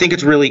 I think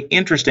it's really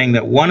interesting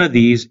that one of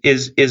these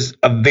is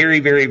a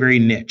very, very, very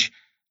niche.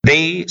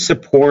 They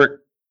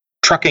support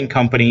trucking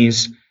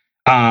companies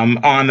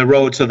on the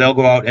road. So they'll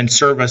go out and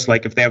service,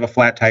 like if they have a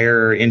flat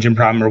tire or engine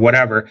problem or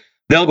whatever,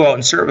 they'll go out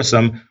and service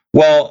them.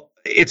 Well,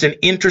 it's an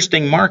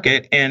interesting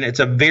market, and it's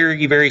a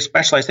very, very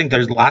specialized thing.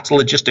 There's lots of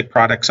logistic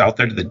products out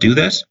there that do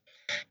this,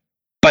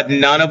 but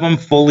none of them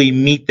fully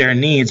meet their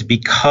needs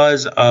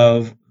because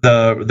of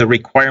the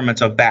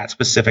requirements of that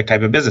specific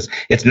type of business.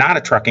 It's not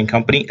a trucking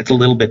company. It's a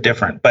little bit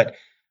different, but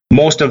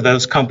most of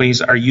those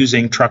companies are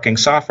using trucking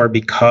software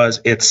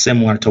because it's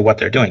similar to what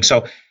they're doing.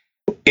 So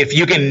if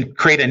you can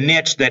create a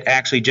niche that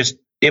actually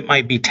it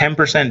might be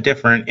 10%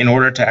 different in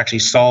order to actually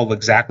solve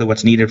exactly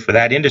what's needed for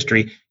that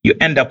industry, you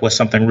end up with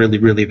something really,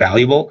 really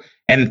valuable.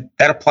 And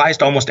that applies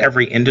to almost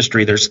every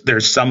industry.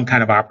 There's some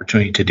kind of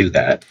opportunity to do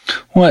that.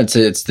 Well, it's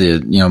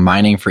the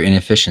mining for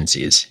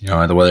inefficiencies.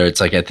 Whether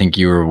it's like I think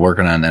you were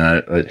working on,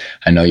 and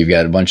I know you've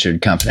got a bunch of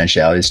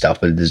confidentiality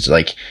stuff, but it's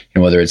like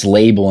whether it's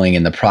labeling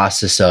and the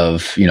process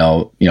of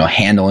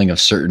handling of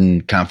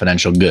certain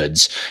confidential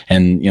goods,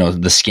 and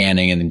the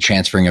scanning and the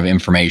transferring of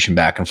information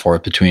back and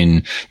forth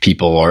between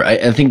people. Or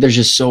I think there's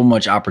just so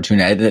much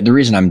opportunity. The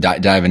reason I'm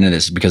diving into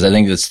this is because I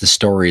think that's the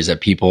stories that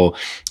people,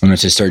 when they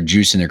start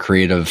juicing their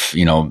creative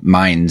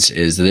minds,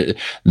 is that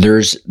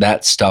there's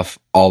that stuff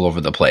all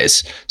over the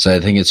place. So I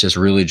think it's just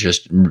really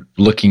just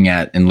looking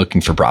at and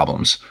looking for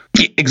problems.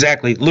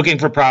 Exactly. Looking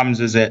for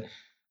problems is it.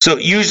 So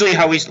usually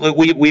how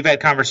we've had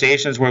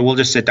conversations where we'll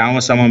just sit down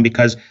with someone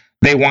because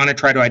they want to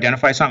try to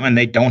identify something and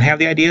they don't have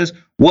the ideas.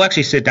 We'll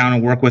actually sit down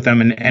and work with them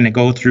and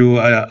go through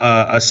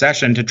a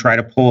session to try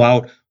to pull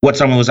out what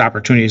some of those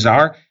opportunities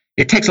are.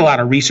 It takes a lot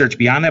of research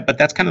beyond that, but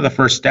that's kind of the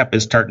first step,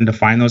 is starting to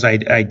find those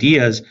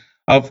ideas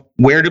of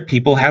where do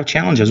people have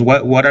challenges?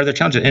 What are their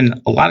challenges?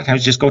 And a lot of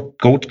times just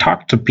go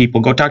talk to people,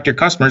 go talk to your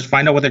customers,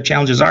 find out what their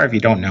challenges are if you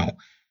don't know.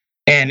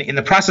 And in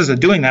the process of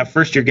doing that,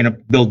 first, you're going to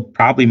build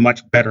probably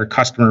much better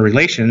customer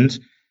relations,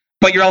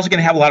 but you're also going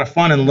to have a lot of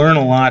fun and learn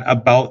a lot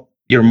about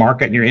your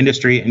market and your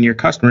industry and your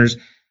customers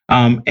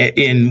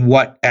in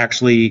what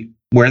actually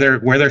where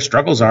their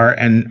struggles are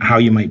and how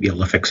you might be able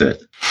to fix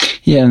it.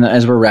 Yeah, and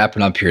as we're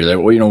wrapping up here,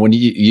 when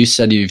you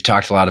said you've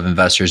talked to a lot of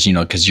investors,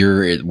 because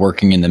you're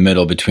working in the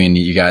middle between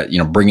you got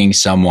bringing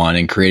someone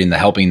and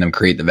helping them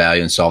create the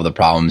value and solve the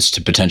problems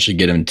to potentially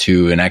get them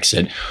to an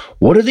exit.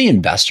 What are the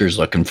investors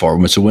looking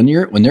for? So when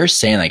they're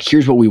saying like,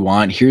 here's what we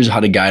want, here's how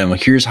to guide them,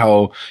 here's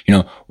how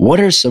what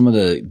are some of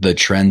the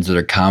trends that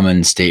are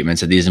common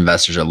statements that these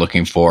investors are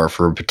looking for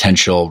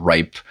potential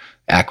ripe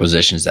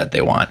acquisitions that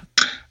they want?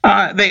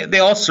 They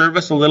all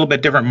service a little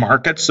bit different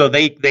markets, so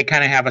they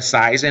kind of have a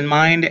size in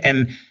mind,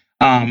 and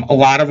a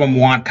lot of them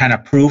want kind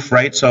of proof,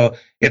 right? So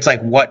it's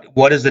like,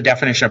 what is the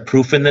definition of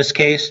proof in this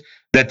case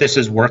that this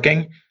is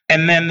working?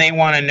 And then they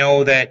want to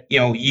know that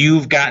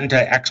you've gotten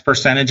to X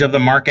percentage of the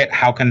market.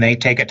 How can they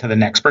take it to the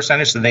next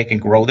percentage so they can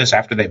grow this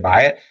after they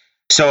buy it?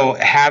 So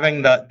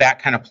having that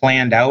kind of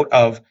planned out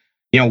of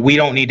we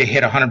don't need to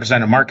hit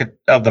 100%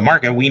 of the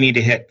market. We need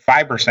to hit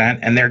 5%,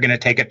 and they're going to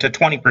take it to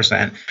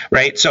 20%,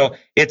 right? So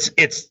it's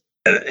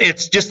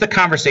just the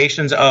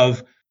conversations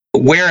of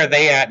where are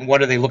they at and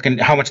what are they looking,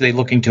 how much are they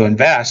looking to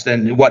invest,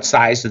 and what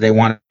size do they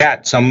want to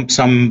get? Some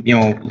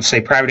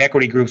say private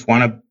equity groups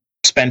want to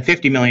spend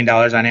 $50 million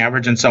on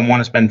average, and some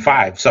want to spend $5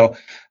 million. So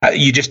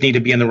you just need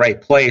to be in the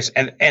right place,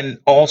 and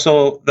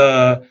also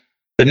the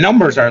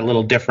numbers are a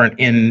little different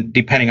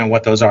depending on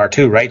what those are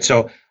too, right?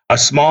 So a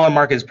smaller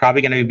market is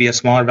probably going to be a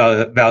smaller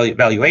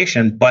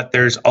valuation, but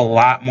there's a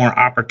lot more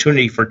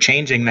opportunity for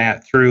changing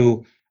that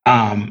through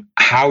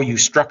how you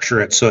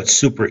structure it, so it's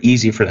super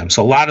easy for them.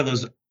 So a lot of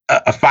those,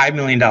 a $5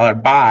 million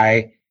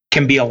buy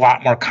can be a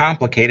lot more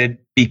complicated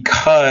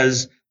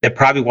because it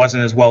probably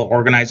wasn't as well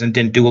organized and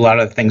didn't do a lot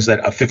of the things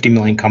that a 50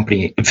 million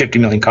company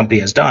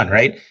has done,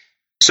 right?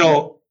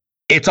 So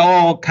it's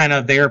all kind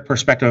of their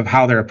perspective of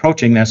how they're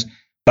approaching this,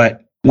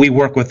 but we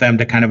work with them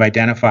to kind of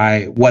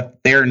identify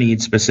what their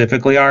needs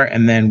specifically are,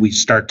 and then we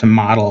start to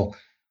model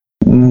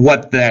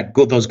what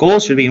those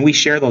goals should be, and we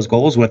share those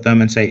goals with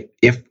them and say,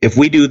 if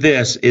we do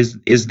this,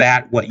 is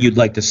that what you'd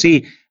like to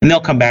see? And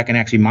they'll come back and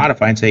actually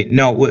modify and say,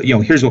 no,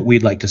 here's what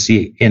we'd like to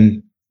see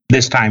in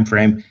this time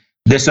frame.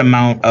 this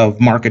amount of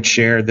market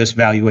share, this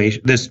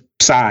valuation, this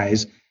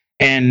size,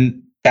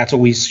 and that's what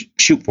we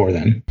shoot for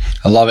then.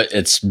 I love it.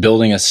 It's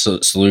building a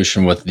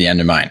solution with the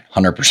end in mind,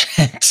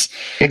 100%.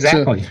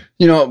 Exactly.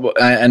 So,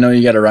 I know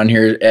you got to run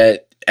here.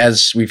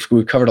 As we've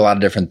covered a lot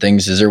of different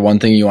things, is there one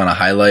thing you want to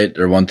highlight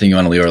or one thing you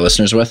want to leave our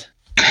listeners with?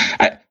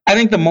 I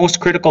think the most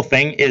critical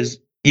thing is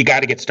you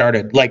got to get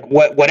started. Like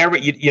whatever,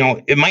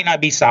 it might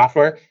not be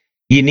software.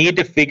 You need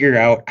to figure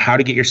out how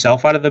to get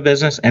yourself out of the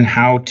business and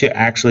how to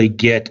actually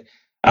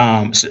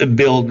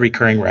build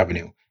recurring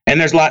revenue. And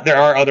there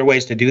are other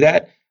ways to do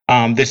that.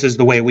 This is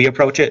the way we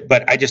approach it,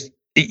 but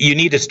you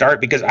need to start,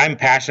 because I'm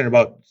passionate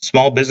about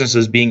small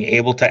businesses being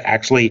able to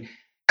actually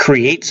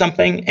create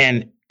something,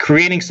 and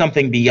creating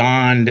something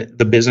beyond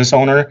the business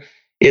owner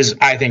is,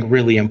 I think,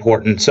 really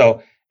important.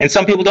 So, and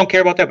some people don't care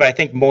about that, but I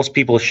think most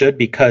people should,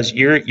 because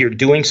you're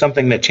doing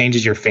something that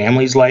changes your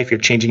family's life. You're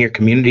changing your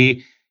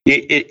community.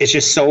 It's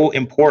just so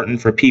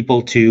important for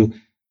people to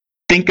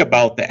think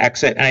about the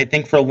exit. And I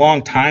think for a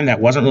long time,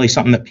 that wasn't really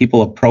something that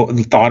people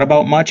thought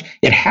about much.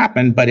 It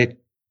happened, but it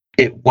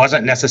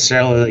wasn't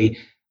necessarily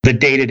the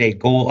day-to-day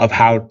goal of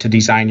how to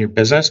design your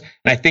business.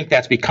 And I think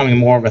that's becoming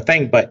more of a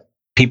thing, but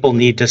people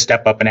need to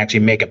step up and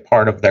actually make it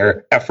part of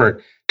their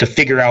effort to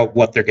figure out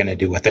what they're going to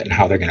do with it and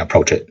how they're going to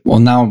approach it. Well,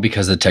 now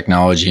because of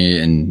technology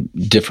and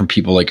different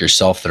people like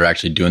yourself that are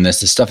actually doing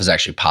this stuff is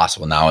actually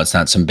possible now. It's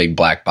not some big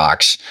black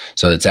box.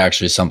 So it's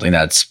actually something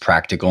that's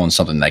practical and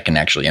something that can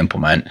actually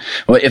implement.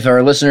 Well, if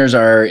our listeners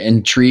are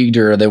intrigued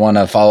or they want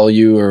to follow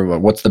you, or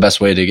what's the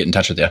best way to get in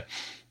touch with you?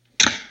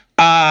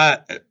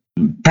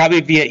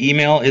 Probably via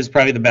email is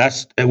probably the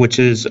best, which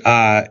is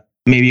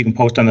maybe you can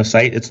post on the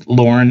site. It's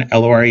Loren,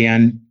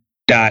 Loren,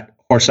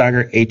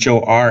 Horsager,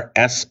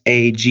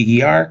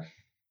 HORSAGER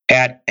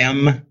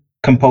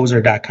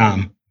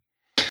 @mcomposer.com.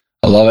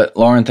 I love it.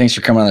 Loren, thanks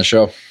for coming on the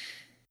show.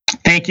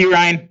 Thank you,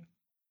 Ryan.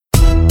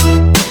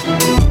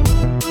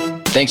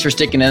 Thanks for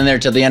sticking in there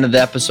till the end of the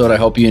episode. I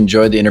hope you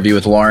enjoyed the interview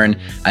with Loren.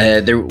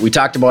 We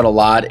talked about a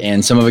lot,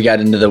 and some of it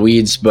got into the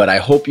weeds, but I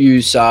hope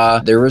you saw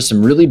there were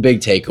some really big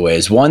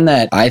takeaways. One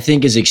that I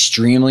think is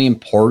extremely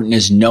important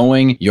is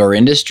knowing your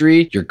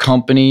industry, your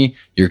company,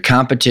 your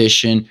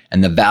competition,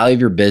 and the value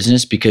of your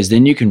business, because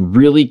then you can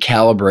really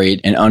calibrate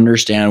and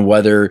understand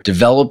whether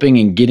developing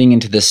and getting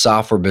into this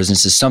software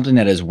business is something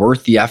that is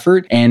worth the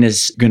effort and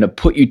is going to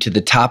put you to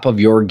the top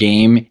of your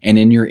game and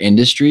in your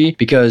industry,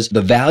 because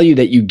the value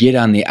that you get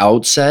on the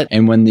outset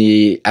and when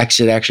the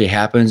exit actually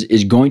happens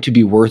is going to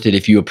be worth it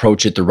if you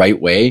approach it the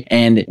right way.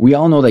 And we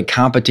all know that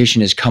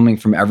competition is coming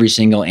from every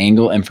single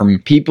angle and from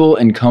people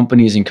and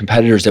companies and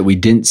competitors that we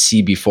didn't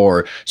see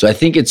before. So I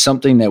think it's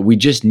something that we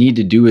just need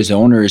to do as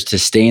owners to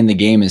stay in the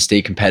game and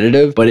stay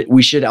competitive. But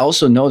we should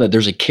also know that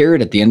there's a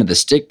carrot at the end of the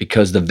stick,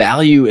 because the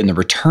value and the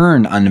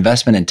return on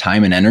investment in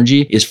time and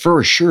energy is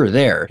for sure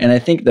there. And I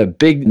think the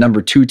big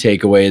number 2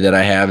 takeaway that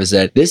I have is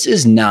that this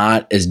is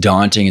not as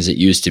daunting as it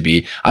used to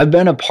be. I've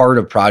been a part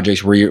of projects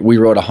where we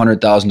wrote a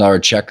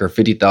 $100,000 check or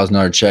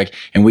 $50,000 check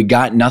and we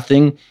got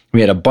nothing. We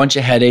had a bunch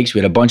of headaches. We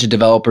had a bunch of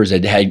developers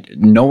that had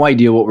no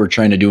idea what we're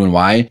trying to do and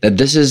why. That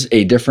this is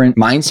a different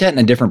mindset and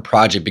a different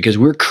project, because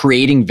we're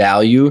creating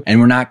value and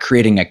we're not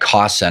creating a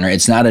cost center.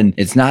 It's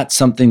not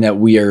something that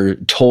we are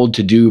told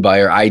to do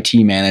by our IT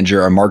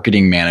manager or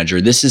marketing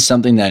manager. This is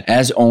something that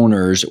as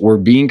owners, we're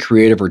being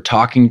creative. We're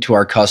talking to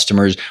our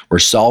customers. We're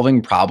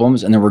solving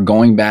problems, and then we're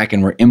going back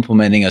and we're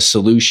implementing a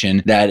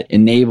solution that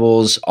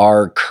enables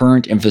our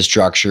current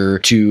infrastructure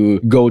to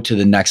go to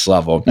the next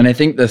level. And I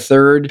think the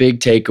third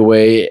big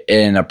takeaway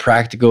and a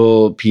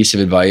practical piece of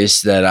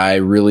advice that I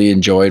really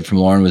enjoyed from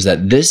Loren was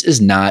that this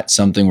is not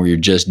something where you're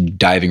just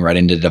diving right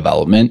into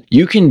development.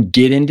 You can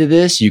get into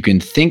this, you can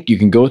think, you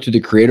can go through the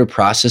creative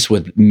process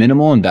with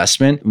minimal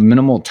investment,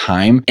 minimal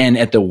time. And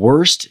at the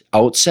worst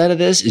outset of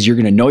this is you're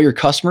going to know your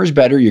customers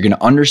better. You're going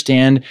to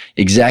understand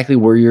exactly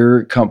where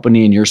your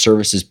company and your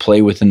services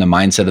play within the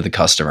mindset of the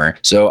customer.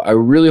 So I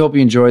really hope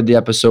you enjoyed the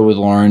episode with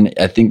Loren.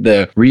 I think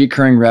the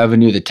recurring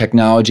revenue, the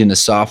technology, and the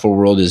software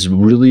world is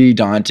really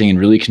daunting and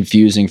really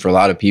confusing for a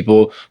lot of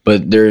people,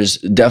 but there's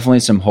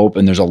definitely some hope,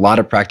 and there's a lot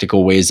of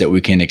practical ways that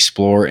we can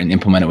explore and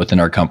implement it within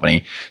our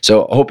company.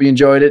 So I hope you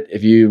enjoyed it.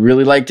 If you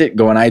really liked it,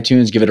 go on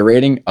iTunes, give it a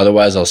rating.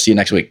 Otherwise, I'll see you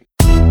next week.